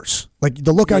sizable force. Like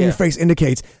the look on your face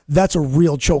indicates that's a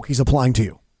real choke he's applying to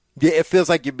you. Yeah, it feels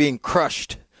like you're being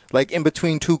crushed, like in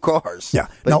between two cars. Yeah.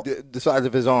 Like now, the size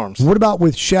of his arms. What about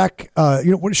with Shaq?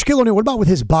 Shaquille O'Neal, what about with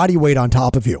his body weight on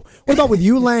top of you? What about with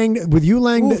you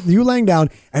laying down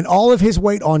and all of his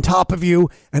weight on top of you?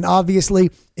 And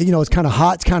obviously, it's kind of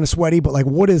hot, it's kind of sweaty, but like,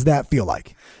 what does that feel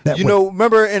like?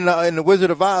 Remember in the Wizard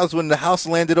of Oz when the house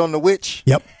landed on the witch?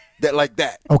 Yep.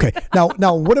 That. Okay.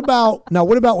 Now what about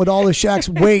with all of Shaq's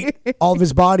weight, all of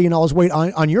his body and all his weight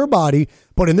on your body,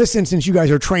 but in this instance you guys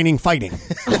are training fighting.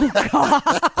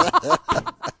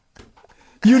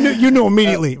 You knew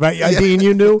immediately, right? Yeah. Dean,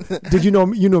 you knew? Did you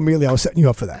know? You knew immediately I was setting you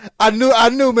up for that. I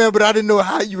knew, man, but I didn't know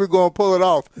how you were going to pull it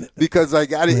off because I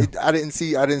didn't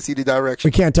see the direction.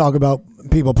 We can't talk about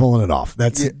people pulling it off.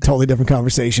 That's a totally different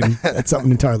conversation. That's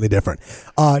something entirely different.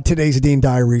 Today's Dean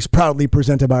Diaries, proudly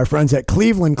presented by our friends at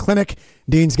Cleveland Clinic.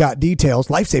 Dean's got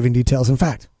details, life-saving details, in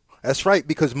fact. That's right,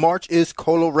 because March is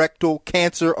Colorectal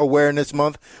Cancer Awareness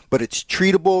Month, but it's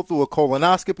treatable through a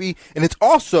colonoscopy, and it's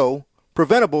also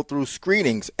preventable through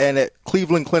screenings. And at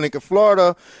Cleveland Clinic in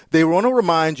Florida, they want to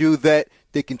remind you that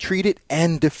they can treat it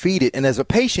and defeat it. And as a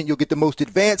patient, you'll get the most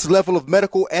advanced level of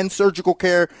medical and surgical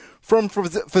care from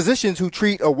physicians who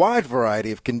treat a wide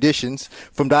variety of conditions,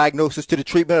 from diagnosis to the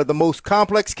treatment of the most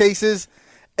complex cases.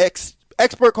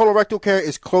 Expert colorectal care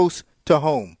is close to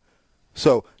home.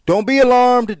 So don't be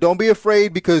alarmed. Don't be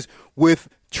afraid, because with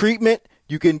treatment,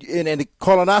 you can, in a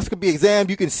colonoscopy exam,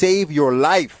 you can save your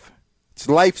life. It's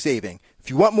life-saving. If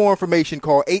you want more information,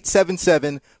 call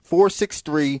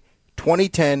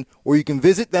 877-463-2010, or you can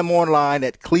visit them online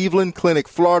at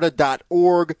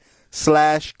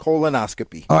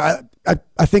clevelandclinicflorida.org/colonoscopy.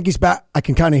 I think he's back. I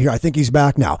can kind of hear. I think he's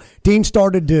back now. Dean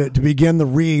started to begin the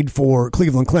read for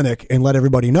Cleveland Clinic and let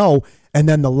everybody know, and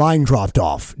then the line dropped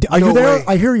off. Are you there? Way.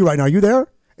 I hear you right now. Are you there?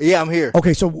 Yeah, I'm here.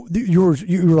 Okay, so you were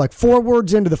like 4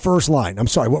 words into the first line. I'm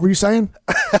sorry. What were you saying?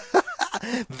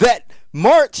 That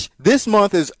March this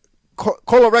month is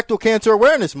Colorectal Cancer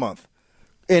Awareness Month,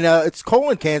 and it's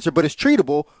colon cancer, but it's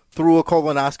treatable through a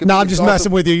colonoscopy. No, I'm just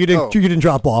messing with you. You didn't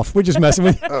drop off. We're just messing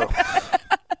with you.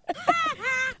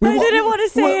 I didn't want to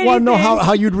say anything. We want to know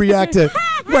how you'd react to.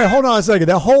 Wait, hold on a second.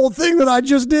 That whole thing that I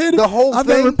just did. The whole I'm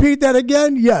thing. going to repeat that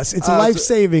again. Yes, it's life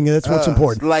saving, and that's what's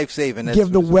important. Life saving.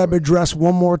 Give the web address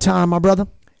one more time, my brother.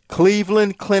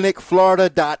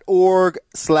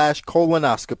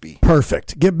 clevelandclinicflorida.org/colonoscopy.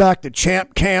 Perfect. Get back to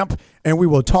Champ Camp, and we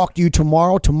will talk to you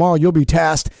tomorrow. Tomorrow, you'll be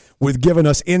tasked with giving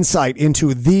us insight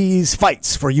into these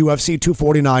fights for UFC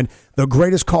 249, the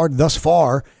greatest card thus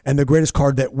far, and the greatest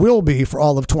card that will be for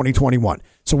all of 2021.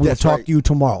 So we'll talk to you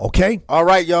tomorrow, okay? All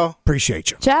right, y'all.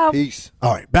 Appreciate you. Ciao. Peace.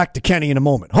 All right, back to Kenny in a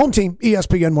moment. Home Team,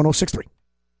 ESPN 106.3.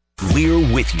 We're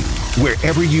with you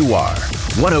wherever you are.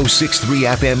 106.3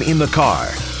 FM in the car.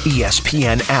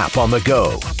 ESPN app on the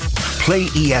go. Play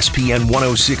ESPN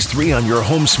 106.3 on your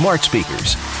home smart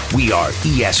speakers. We are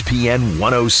ESPN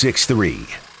 106.3.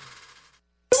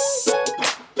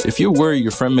 If you're worried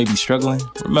your friend may be struggling,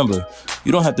 remember,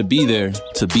 you don't have to be there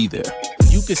to be there.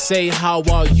 You can say, how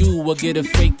are you, or get a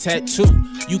fake tattoo.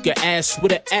 You can ask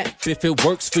with an app if it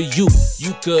works for you.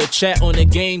 You could chat on the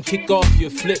game, kick off your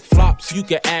flip-flops. You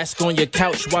can ask on your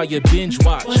couch while you binge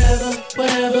watch.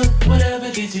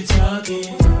 Whatever gets you talking.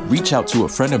 Reach out to a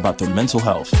friend about their mental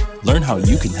health. Learn how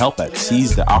you can help at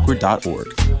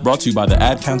seizetheawkward.org. Brought to you by the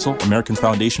Ad Council, American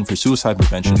Foundation for Suicide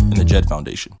Prevention, and the Jed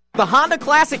Foundation. The Honda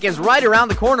Classic is right around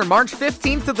the corner, March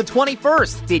 15th to the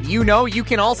 21st. Did you know you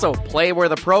can also play where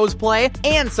the pros play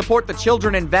and support the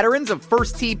children and veterans of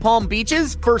First Tee Palm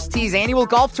Beaches? First Tee's annual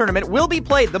golf tournament will be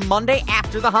played the Monday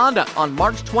after the Honda on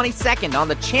March 22nd on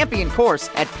the Champion course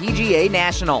at PGA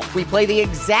National. We play the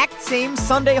exact same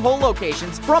Sunday hole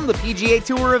locations from the PGA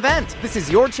Tour event. This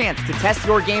is your chance to test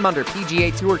your game under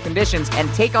PGA Tour conditions and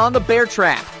take on the bear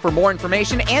trap. For more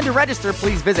information and to register,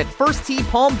 please visit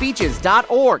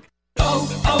firstteepalmbeaches.org.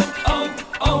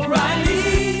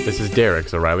 O'Reilly. This is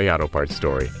Derek's O'Reilly Auto Parts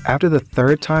story. After the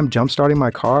 3rd time jump-starting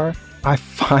my car, I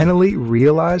finally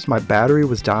realized my battery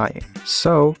was dying.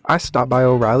 So I stopped by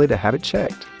O'Reilly to have it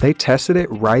checked. They tested it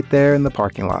right there in the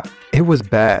parking lot. It was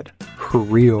bad,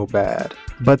 real bad.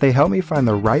 But they helped me find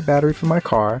the right battery for my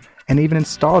car and even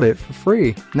installed it for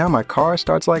free. Now my car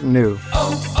starts like new.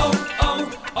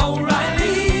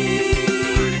 O'Reilly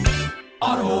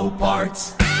Auto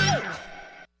Parts.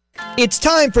 It's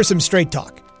time for some straight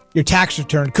talk. Your tax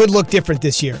return could look different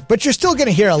this year, but you're still going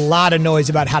to hear a lot of noise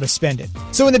about how to spend it.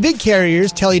 So when the big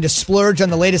carriers tell you to splurge on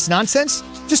the latest nonsense,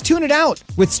 just tune it out.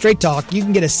 With Straight Talk, you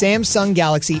can get a Samsung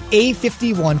Galaxy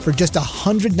A51 for just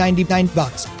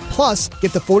 $199. Plus,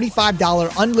 get the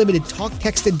 $45 unlimited talk,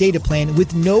 text, and data plan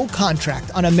with no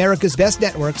contract on America's best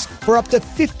networks for up to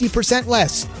 50%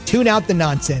 less. Tune out the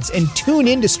nonsense and tune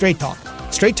in to Straight Talk.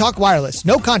 Straight Talk Wireless.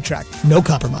 No contract, no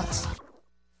compromise.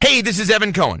 Hey, this is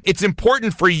Evan Cohen. It's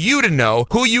important for you to know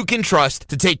who you can trust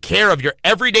to take care of your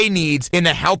everyday needs in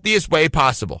the healthiest way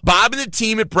possible. Bob and the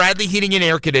team at Bradley Heating and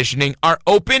Air Conditioning are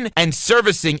open and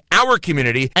servicing our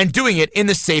community and doing it in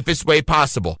the safest way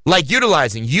possible. Like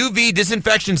utilizing UV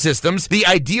disinfection systems, the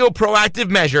ideal proactive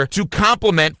measure to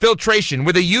complement filtration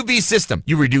with a UV system.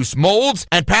 You reduce molds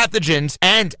and pathogens,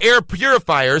 and air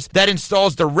purifiers that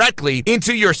installs directly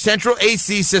into your central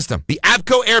AC system. The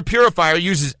APCO air purifier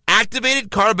uses activated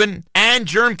carbon and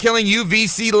germ-killing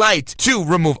UVC light to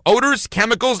remove odors,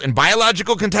 chemicals, and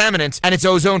biological contaminants, and it's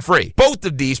ozone-free. Both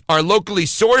of these are locally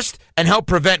sourced and help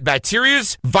prevent bacteria,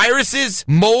 viruses,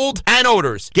 mold, and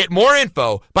odors. Get more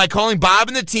info by calling Bob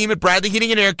and the team at Bradley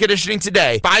Heating and Air Conditioning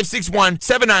today,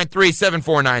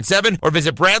 561-793-7497, or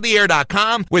visit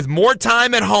BradleyAir.com. With more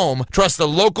time at home, trust the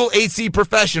local AC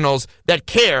professionals that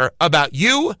care about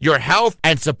you, your health,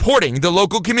 and supporting the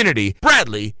local community.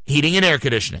 Bradley Heating and Air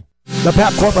Conditioning. The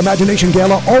Pap Corp Imagination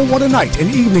Gala, oh what a night, an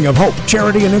evening of hope,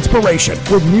 charity, and inspiration,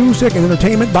 with music and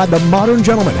entertainment by the Modern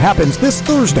Gentlemen, happens this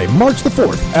Thursday, March the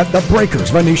 4th, at the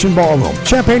Breakers Venetian Ballroom.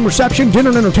 Champagne reception, dinner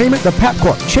and entertainment. The Pap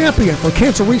Corp, champion for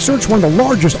cancer research, one of the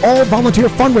largest all-volunteer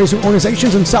fundraising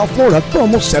organizations in South Florida for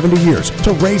almost 70 years,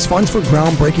 to raise funds for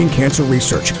groundbreaking cancer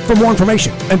research. For more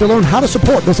information and to learn how to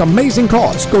support this amazing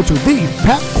cause, go to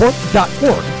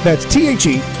thepapcorp.org. That's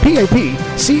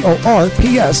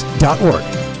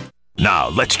THEPAPCORPS.org. Now,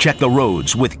 let's check the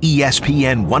roads with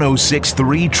ESPN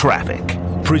 1063 Traffic.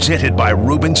 Presented by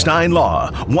Rubenstein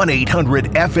Law,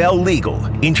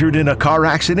 1-800-FL-LEGAL. Injured in a car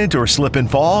accident or slip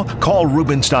and fall? Call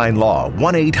Rubenstein Law,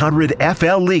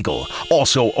 1-800-FL-LEGAL.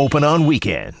 Also open on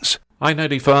weekends.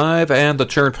 I-95 and the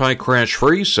Turnpike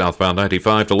crash-free. Southbound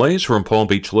 95 delays from Palm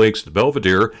Beach Lakes to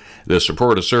Belvedere. This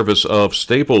report a service of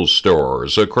Staples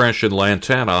Stores. A crash in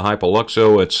Lantana,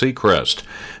 Hypoluxo at Seacrest.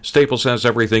 Staples has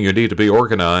everything you need to be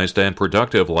organized and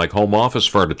productive, like home office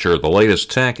furniture, the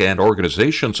latest tech, and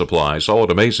organization supplies, all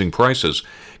at amazing prices.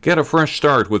 Get a fresh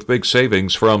start with big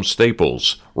savings from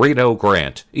Staples. Reno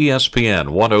Grant, ESPN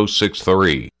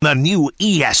 1063. The new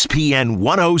ESPN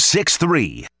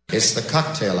 1063. It's the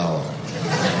cocktail hour.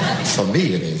 For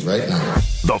me, it is right now.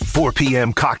 The 4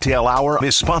 p.m. cocktail hour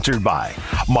is sponsored by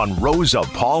Monroe's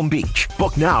of Palm Beach.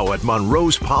 Book now at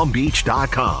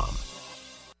monroespalmbeach.com.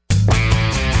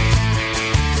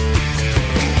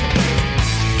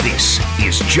 This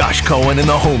is Josh Cohen and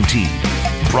the Home Team,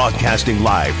 broadcasting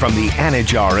live from the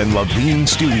Anajar and Levine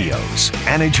studios.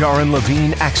 Anajar and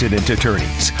Levine accident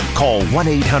attorneys. Call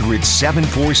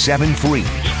 1-800-747-FREE.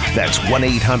 That's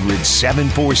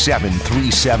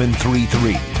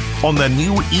 1-800-747-3733. On the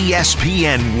new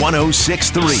ESPN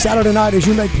 1063. Saturday night, as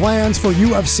you make plans for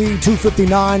UFC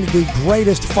 259, the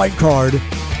greatest fight card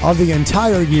of the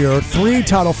entire year. 3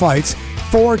 title fights,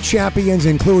 4 champions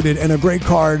included, and a great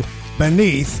card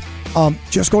beneath.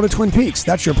 Just go to Twin Peaks.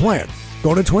 That's your plan.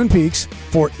 Go to Twin Peaks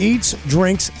for Eats,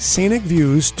 Drinks, Scenic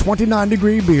Views,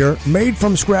 29-degree beer, made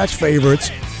from scratch favorites,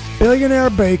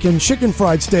 billionaire bacon, chicken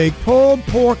fried steak, pulled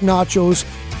pork nachos,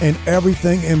 and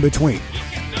everything in between.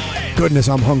 Goodness,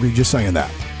 I'm hungry just saying that.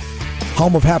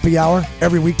 Home of happy hour,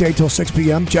 every weekday till 6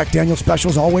 p.m. Jack Daniel's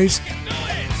specials always.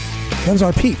 Them's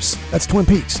our peeps. That's Twin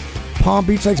Peaks. Palm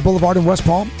Beach Lakes Boulevard in West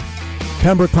Palm,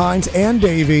 Pembroke Pines, and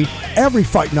Davie. Every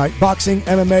fight night, boxing,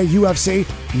 MMA, UFC,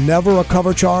 never a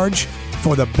cover charge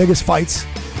for the biggest fights.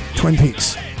 Twin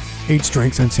Peaks, Eats,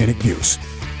 Drinks, and Scenic Views.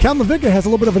 Cal Levica has a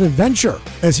little bit of an adventure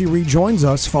as he rejoins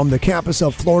us from the campus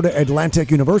of Florida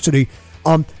Atlantic University.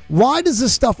 Why does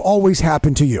this stuff always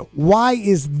happen to you? Why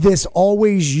is this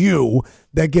always you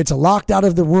that gets locked out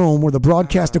of the room where the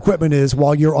broadcast equipment is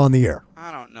while you're on the air?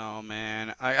 I don't know,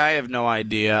 man. I have no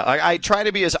idea. I try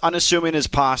to be as unassuming as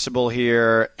possible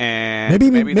here, and maybe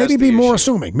be more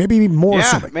assuming. Maybe be more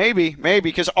assuming. Maybe,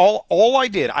 because all I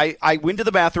did, I went to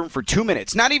the bathroom for 2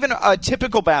 minutes. Not even a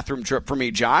typical bathroom trip for me,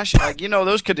 Josh.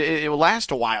 Those it will last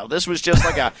a while. This was just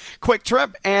like a quick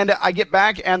trip, and I get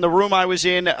back, and the room I was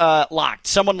in locked.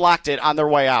 Someone locked it on their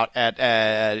way out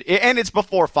and it's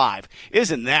before 5.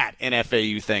 Isn't that an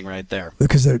FAU thing right there?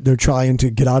 Because they're trying to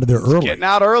get out of there early. Getting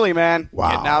out early, man.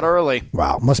 Wow. Getting out early.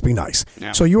 Wow, must be nice.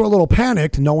 Yeah. So you were a little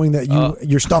panicked knowing that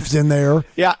your stuff's in there.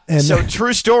 Yeah, so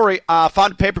true story.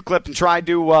 Found a paperclip and tried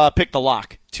to pick the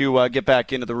lock to get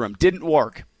back into the room. Didn't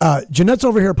work. Jeanette's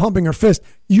over here pumping her fist.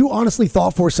 You honestly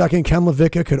thought for a second Ken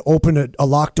Levica could open a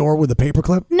locked door with a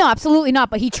paperclip? No, absolutely not,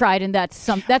 but he tried, and that's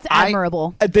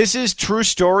admirable. This is true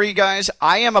story, guys.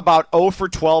 I am about 0 for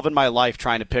 12 in my life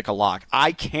trying to pick a lock.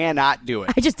 I cannot do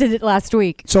it. I just did it last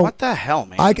week. So what the hell,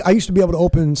 man? I used to be able to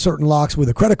open certain locks with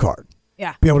a credit card.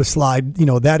 Yeah. Be able to slide,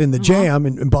 that in the jam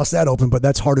and bust that open, but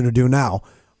that's harder to do now.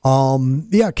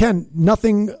 Ken,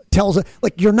 nothing tells it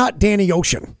like you're not Danny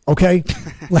Ocean, okay?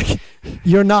 Like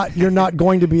you're not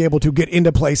going to be able to get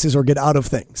into places or get out of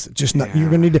things. Just not. You're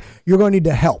going to need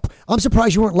to help. I'm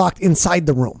surprised you weren't locked inside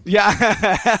the room. Yeah,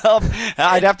 help.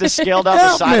 I'd have to scale down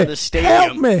the side of the stadium.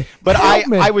 Help me. But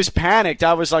I was panicked.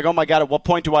 I was like, oh my God, at what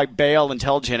point do I bail and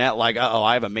tell Jeanette like,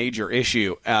 I have a major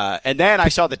issue? And then I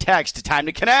saw the text, time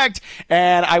to connect,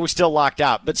 and I was still locked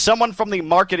out. But someone from the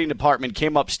marketing department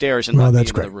came upstairs and let me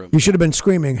into the room. You should have been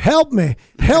screaming, help me,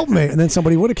 help help me. And then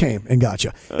somebody would have came and got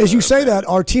you. As you say that,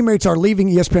 our teammates are leaving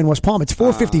ESPN West Palm. It's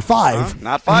 4:55.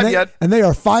 Not 5 yet. And they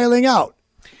are filing out.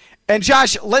 And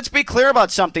Josh, let's be clear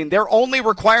about something. They're only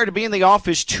required to be in the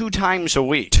office 2 times a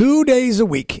week. 2 days a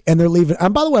week, and they're leaving.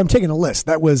 And by the way, I'm taking a list.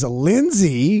 That was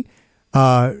Lindsay,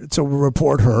 so we'll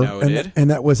report her. And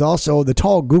that was also the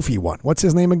tall, goofy one. What's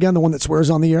his name again? The one that swears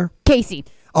on the air? Casey.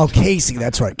 Oh, Casey.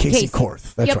 That's right. Casey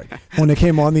Korth. That's right. When they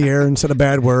came on the air and said a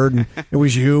bad word, and it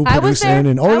was you producing.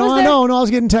 And I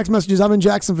was getting text messages. I'm in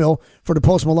Jacksonville for the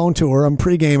Post Malone tour. I'm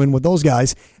pre-gaming with those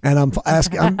guys, and I'm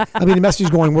getting messages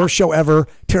going, worst show ever,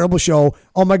 terrible show.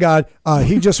 Oh my God,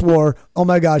 he just swore. Oh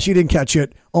my God, she didn't catch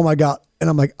it. Oh my God. And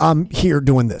I'm like, I'm here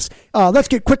doing this. Let's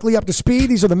get quickly up to speed.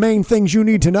 These are the main things you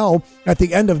need to know at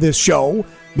the end of this show.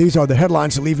 These are the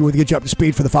headlines to leave you with to get you up to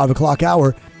speed for the 5 o'clock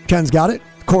hour. Ken's got it.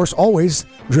 Of course, always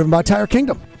driven by Tire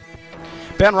Kingdom.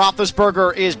 Ben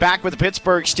Roethlisberger is back with the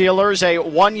Pittsburgh Steelers, a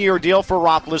 1-year deal for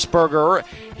Roethlisberger.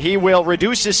 He will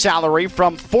reduce his salary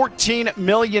from $14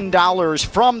 million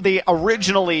from the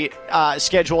originally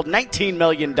scheduled $19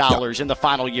 million in the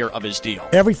final year of his deal.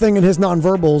 Everything in his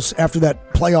nonverbals after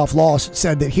that playoff loss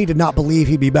said that he did not believe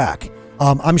he'd be back.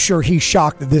 I'm sure he's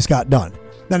shocked that this got done.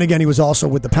 Then again, he was also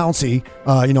with the Pouncey.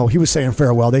 He was saying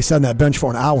farewell. They sat on that bench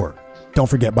for an hour. Don't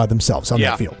forget, by themselves on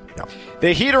that field. Yeah.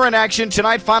 The Heat are in action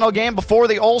tonight, final game before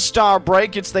the All-Star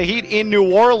break. It's the Heat in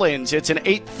New Orleans. It's an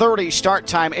 8:30 start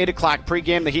time, 8 o'clock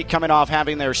pregame. The Heat coming off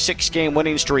having their 6-game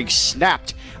winning streak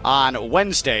snapped on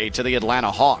Wednesday to the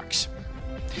Atlanta Hawks.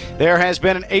 There has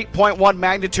been an 8.1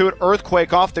 magnitude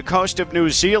earthquake off the coast of New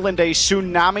Zealand. A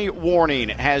tsunami warning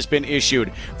has been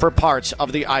issued for parts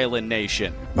of the island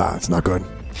nation. It's not good.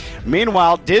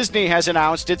 Meanwhile, Disney has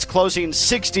announced it's closing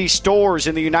 60 stores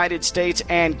in the United States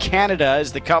and Canada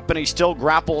as the company still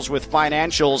grapples with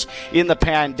financials in the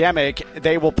pandemic.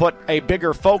 They will put a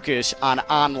bigger focus on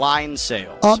online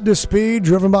sales. Up to speed,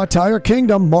 driven by Tire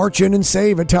Kingdom. March in and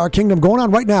save at Tire Kingdom. Going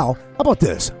on right now. How about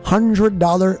this? $100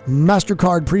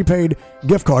 MasterCard prepaid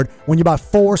gift card when you buy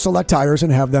 4 select tires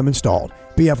and have them installed.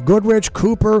 BF Goodrich,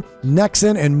 Cooper,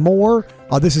 Nexen, and more.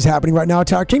 This is happening right now at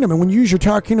Tire Kingdom. And when you use your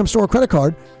Tire Kingdom store credit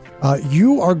card,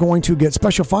 you are going to get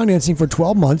special financing for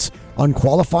 12 months on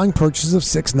qualifying purchases of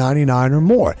 $6.99 or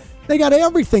more. They got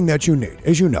everything that you need,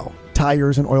 as you know.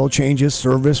 Tires and oil changes,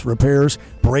 service, repairs,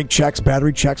 brake checks,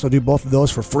 battery checks. They'll do both of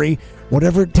those for free.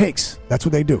 Whatever it takes, that's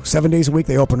what they do. 7 days a week.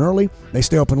 They open early. They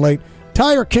stay open late.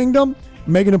 Tire Kingdom.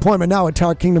 Make an appointment now at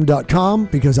tirekingdom.com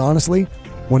because honestly,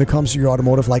 when it comes to your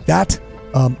automotive like that,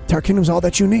 Tire Kingdom's all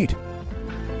that you need.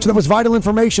 So that was vital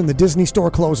information, the Disney store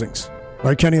closings.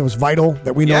 Right, Kenny? It was vital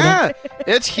that we know that. Yeah,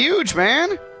 it's huge,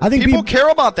 man. I think people care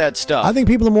about that stuff. I think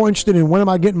people are more interested in when am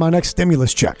I getting my next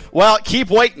stimulus check. Well, keep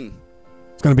waiting.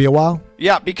 It's going to be a while?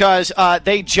 Yeah, because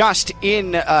they just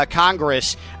in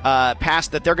Congress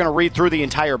passed that they're going to read through the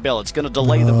entire bill. It's going to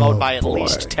delay the vote by at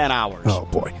least 10 hours. Oh,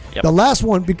 boy. Yep. The last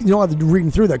one, I've been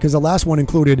reading through that because the last one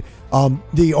included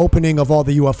the opening of all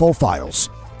the UFO files,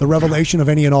 the revelation of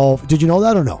any and all. Did you know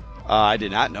that or no? I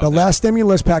did not know the that. last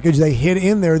stimulus package, they hid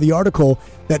in there the article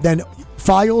that then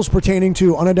files pertaining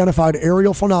to unidentified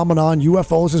aerial phenomenon,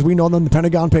 UFOs as we know them, the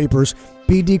Pentagon Papers,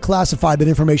 be declassified, that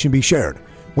information be shared,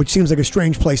 which seems like a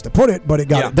strange place to put it, but it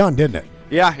got it done, didn't it?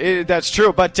 Yeah, that's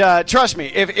true. But trust me,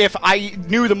 if I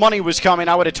knew the money was coming,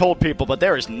 I would have told people, but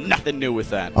there is nothing new with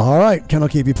that. All right. Ken will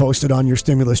keep you posted on your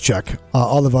stimulus check.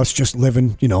 All of us just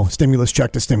living, stimulus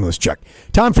check to stimulus check.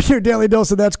 Time for your daily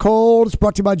dose of That's Cold. It's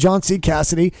brought to you by John C.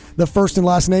 Cassidy, the first and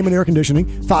last name in air conditioning,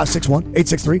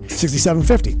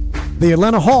 561-863-6750. The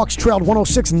Atlanta Hawks trailed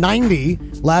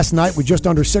 106-90 last night with just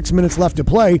under 6 minutes left to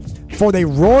play before they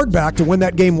roared back to win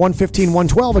that game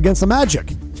 115-112 against the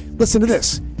Magic. Listen to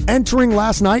this. Entering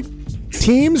last night,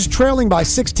 teams trailing by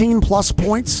 16-plus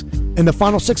points in the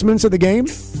final 6 minutes of the game,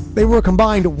 they were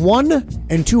combined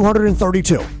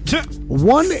 1-232.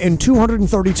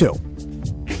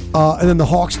 1-232. And then the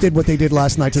Hawks did what they did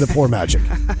last night to the poor Magic.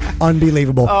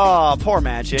 Unbelievable. Oh, poor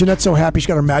Magic. Jeanette's so happy she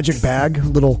got her Magic bag,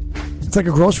 it's like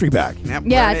a grocery bag. Yep,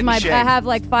 yeah, I have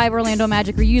like 5 Orlando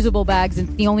Magic reusable bags, and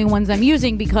it's the only ones I'm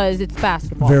using because it's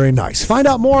basketball. Very nice. Find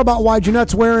out more about why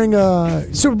Jeanette's wearing a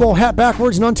Super Bowl hat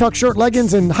backwards, an untucked shirt,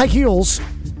 leggings, and high heels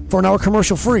for an hour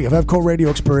commercial free of Evco Radio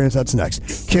Experience. That's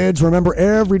next. Kids, remember,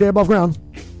 every day above ground.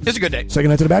 It's a good day. Say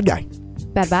goodnight to the bad guy.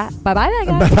 Bye-bye. Bye-bye, bad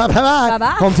guy. Bye-bye.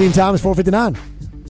 Bye-bye. Home team time is 4:59.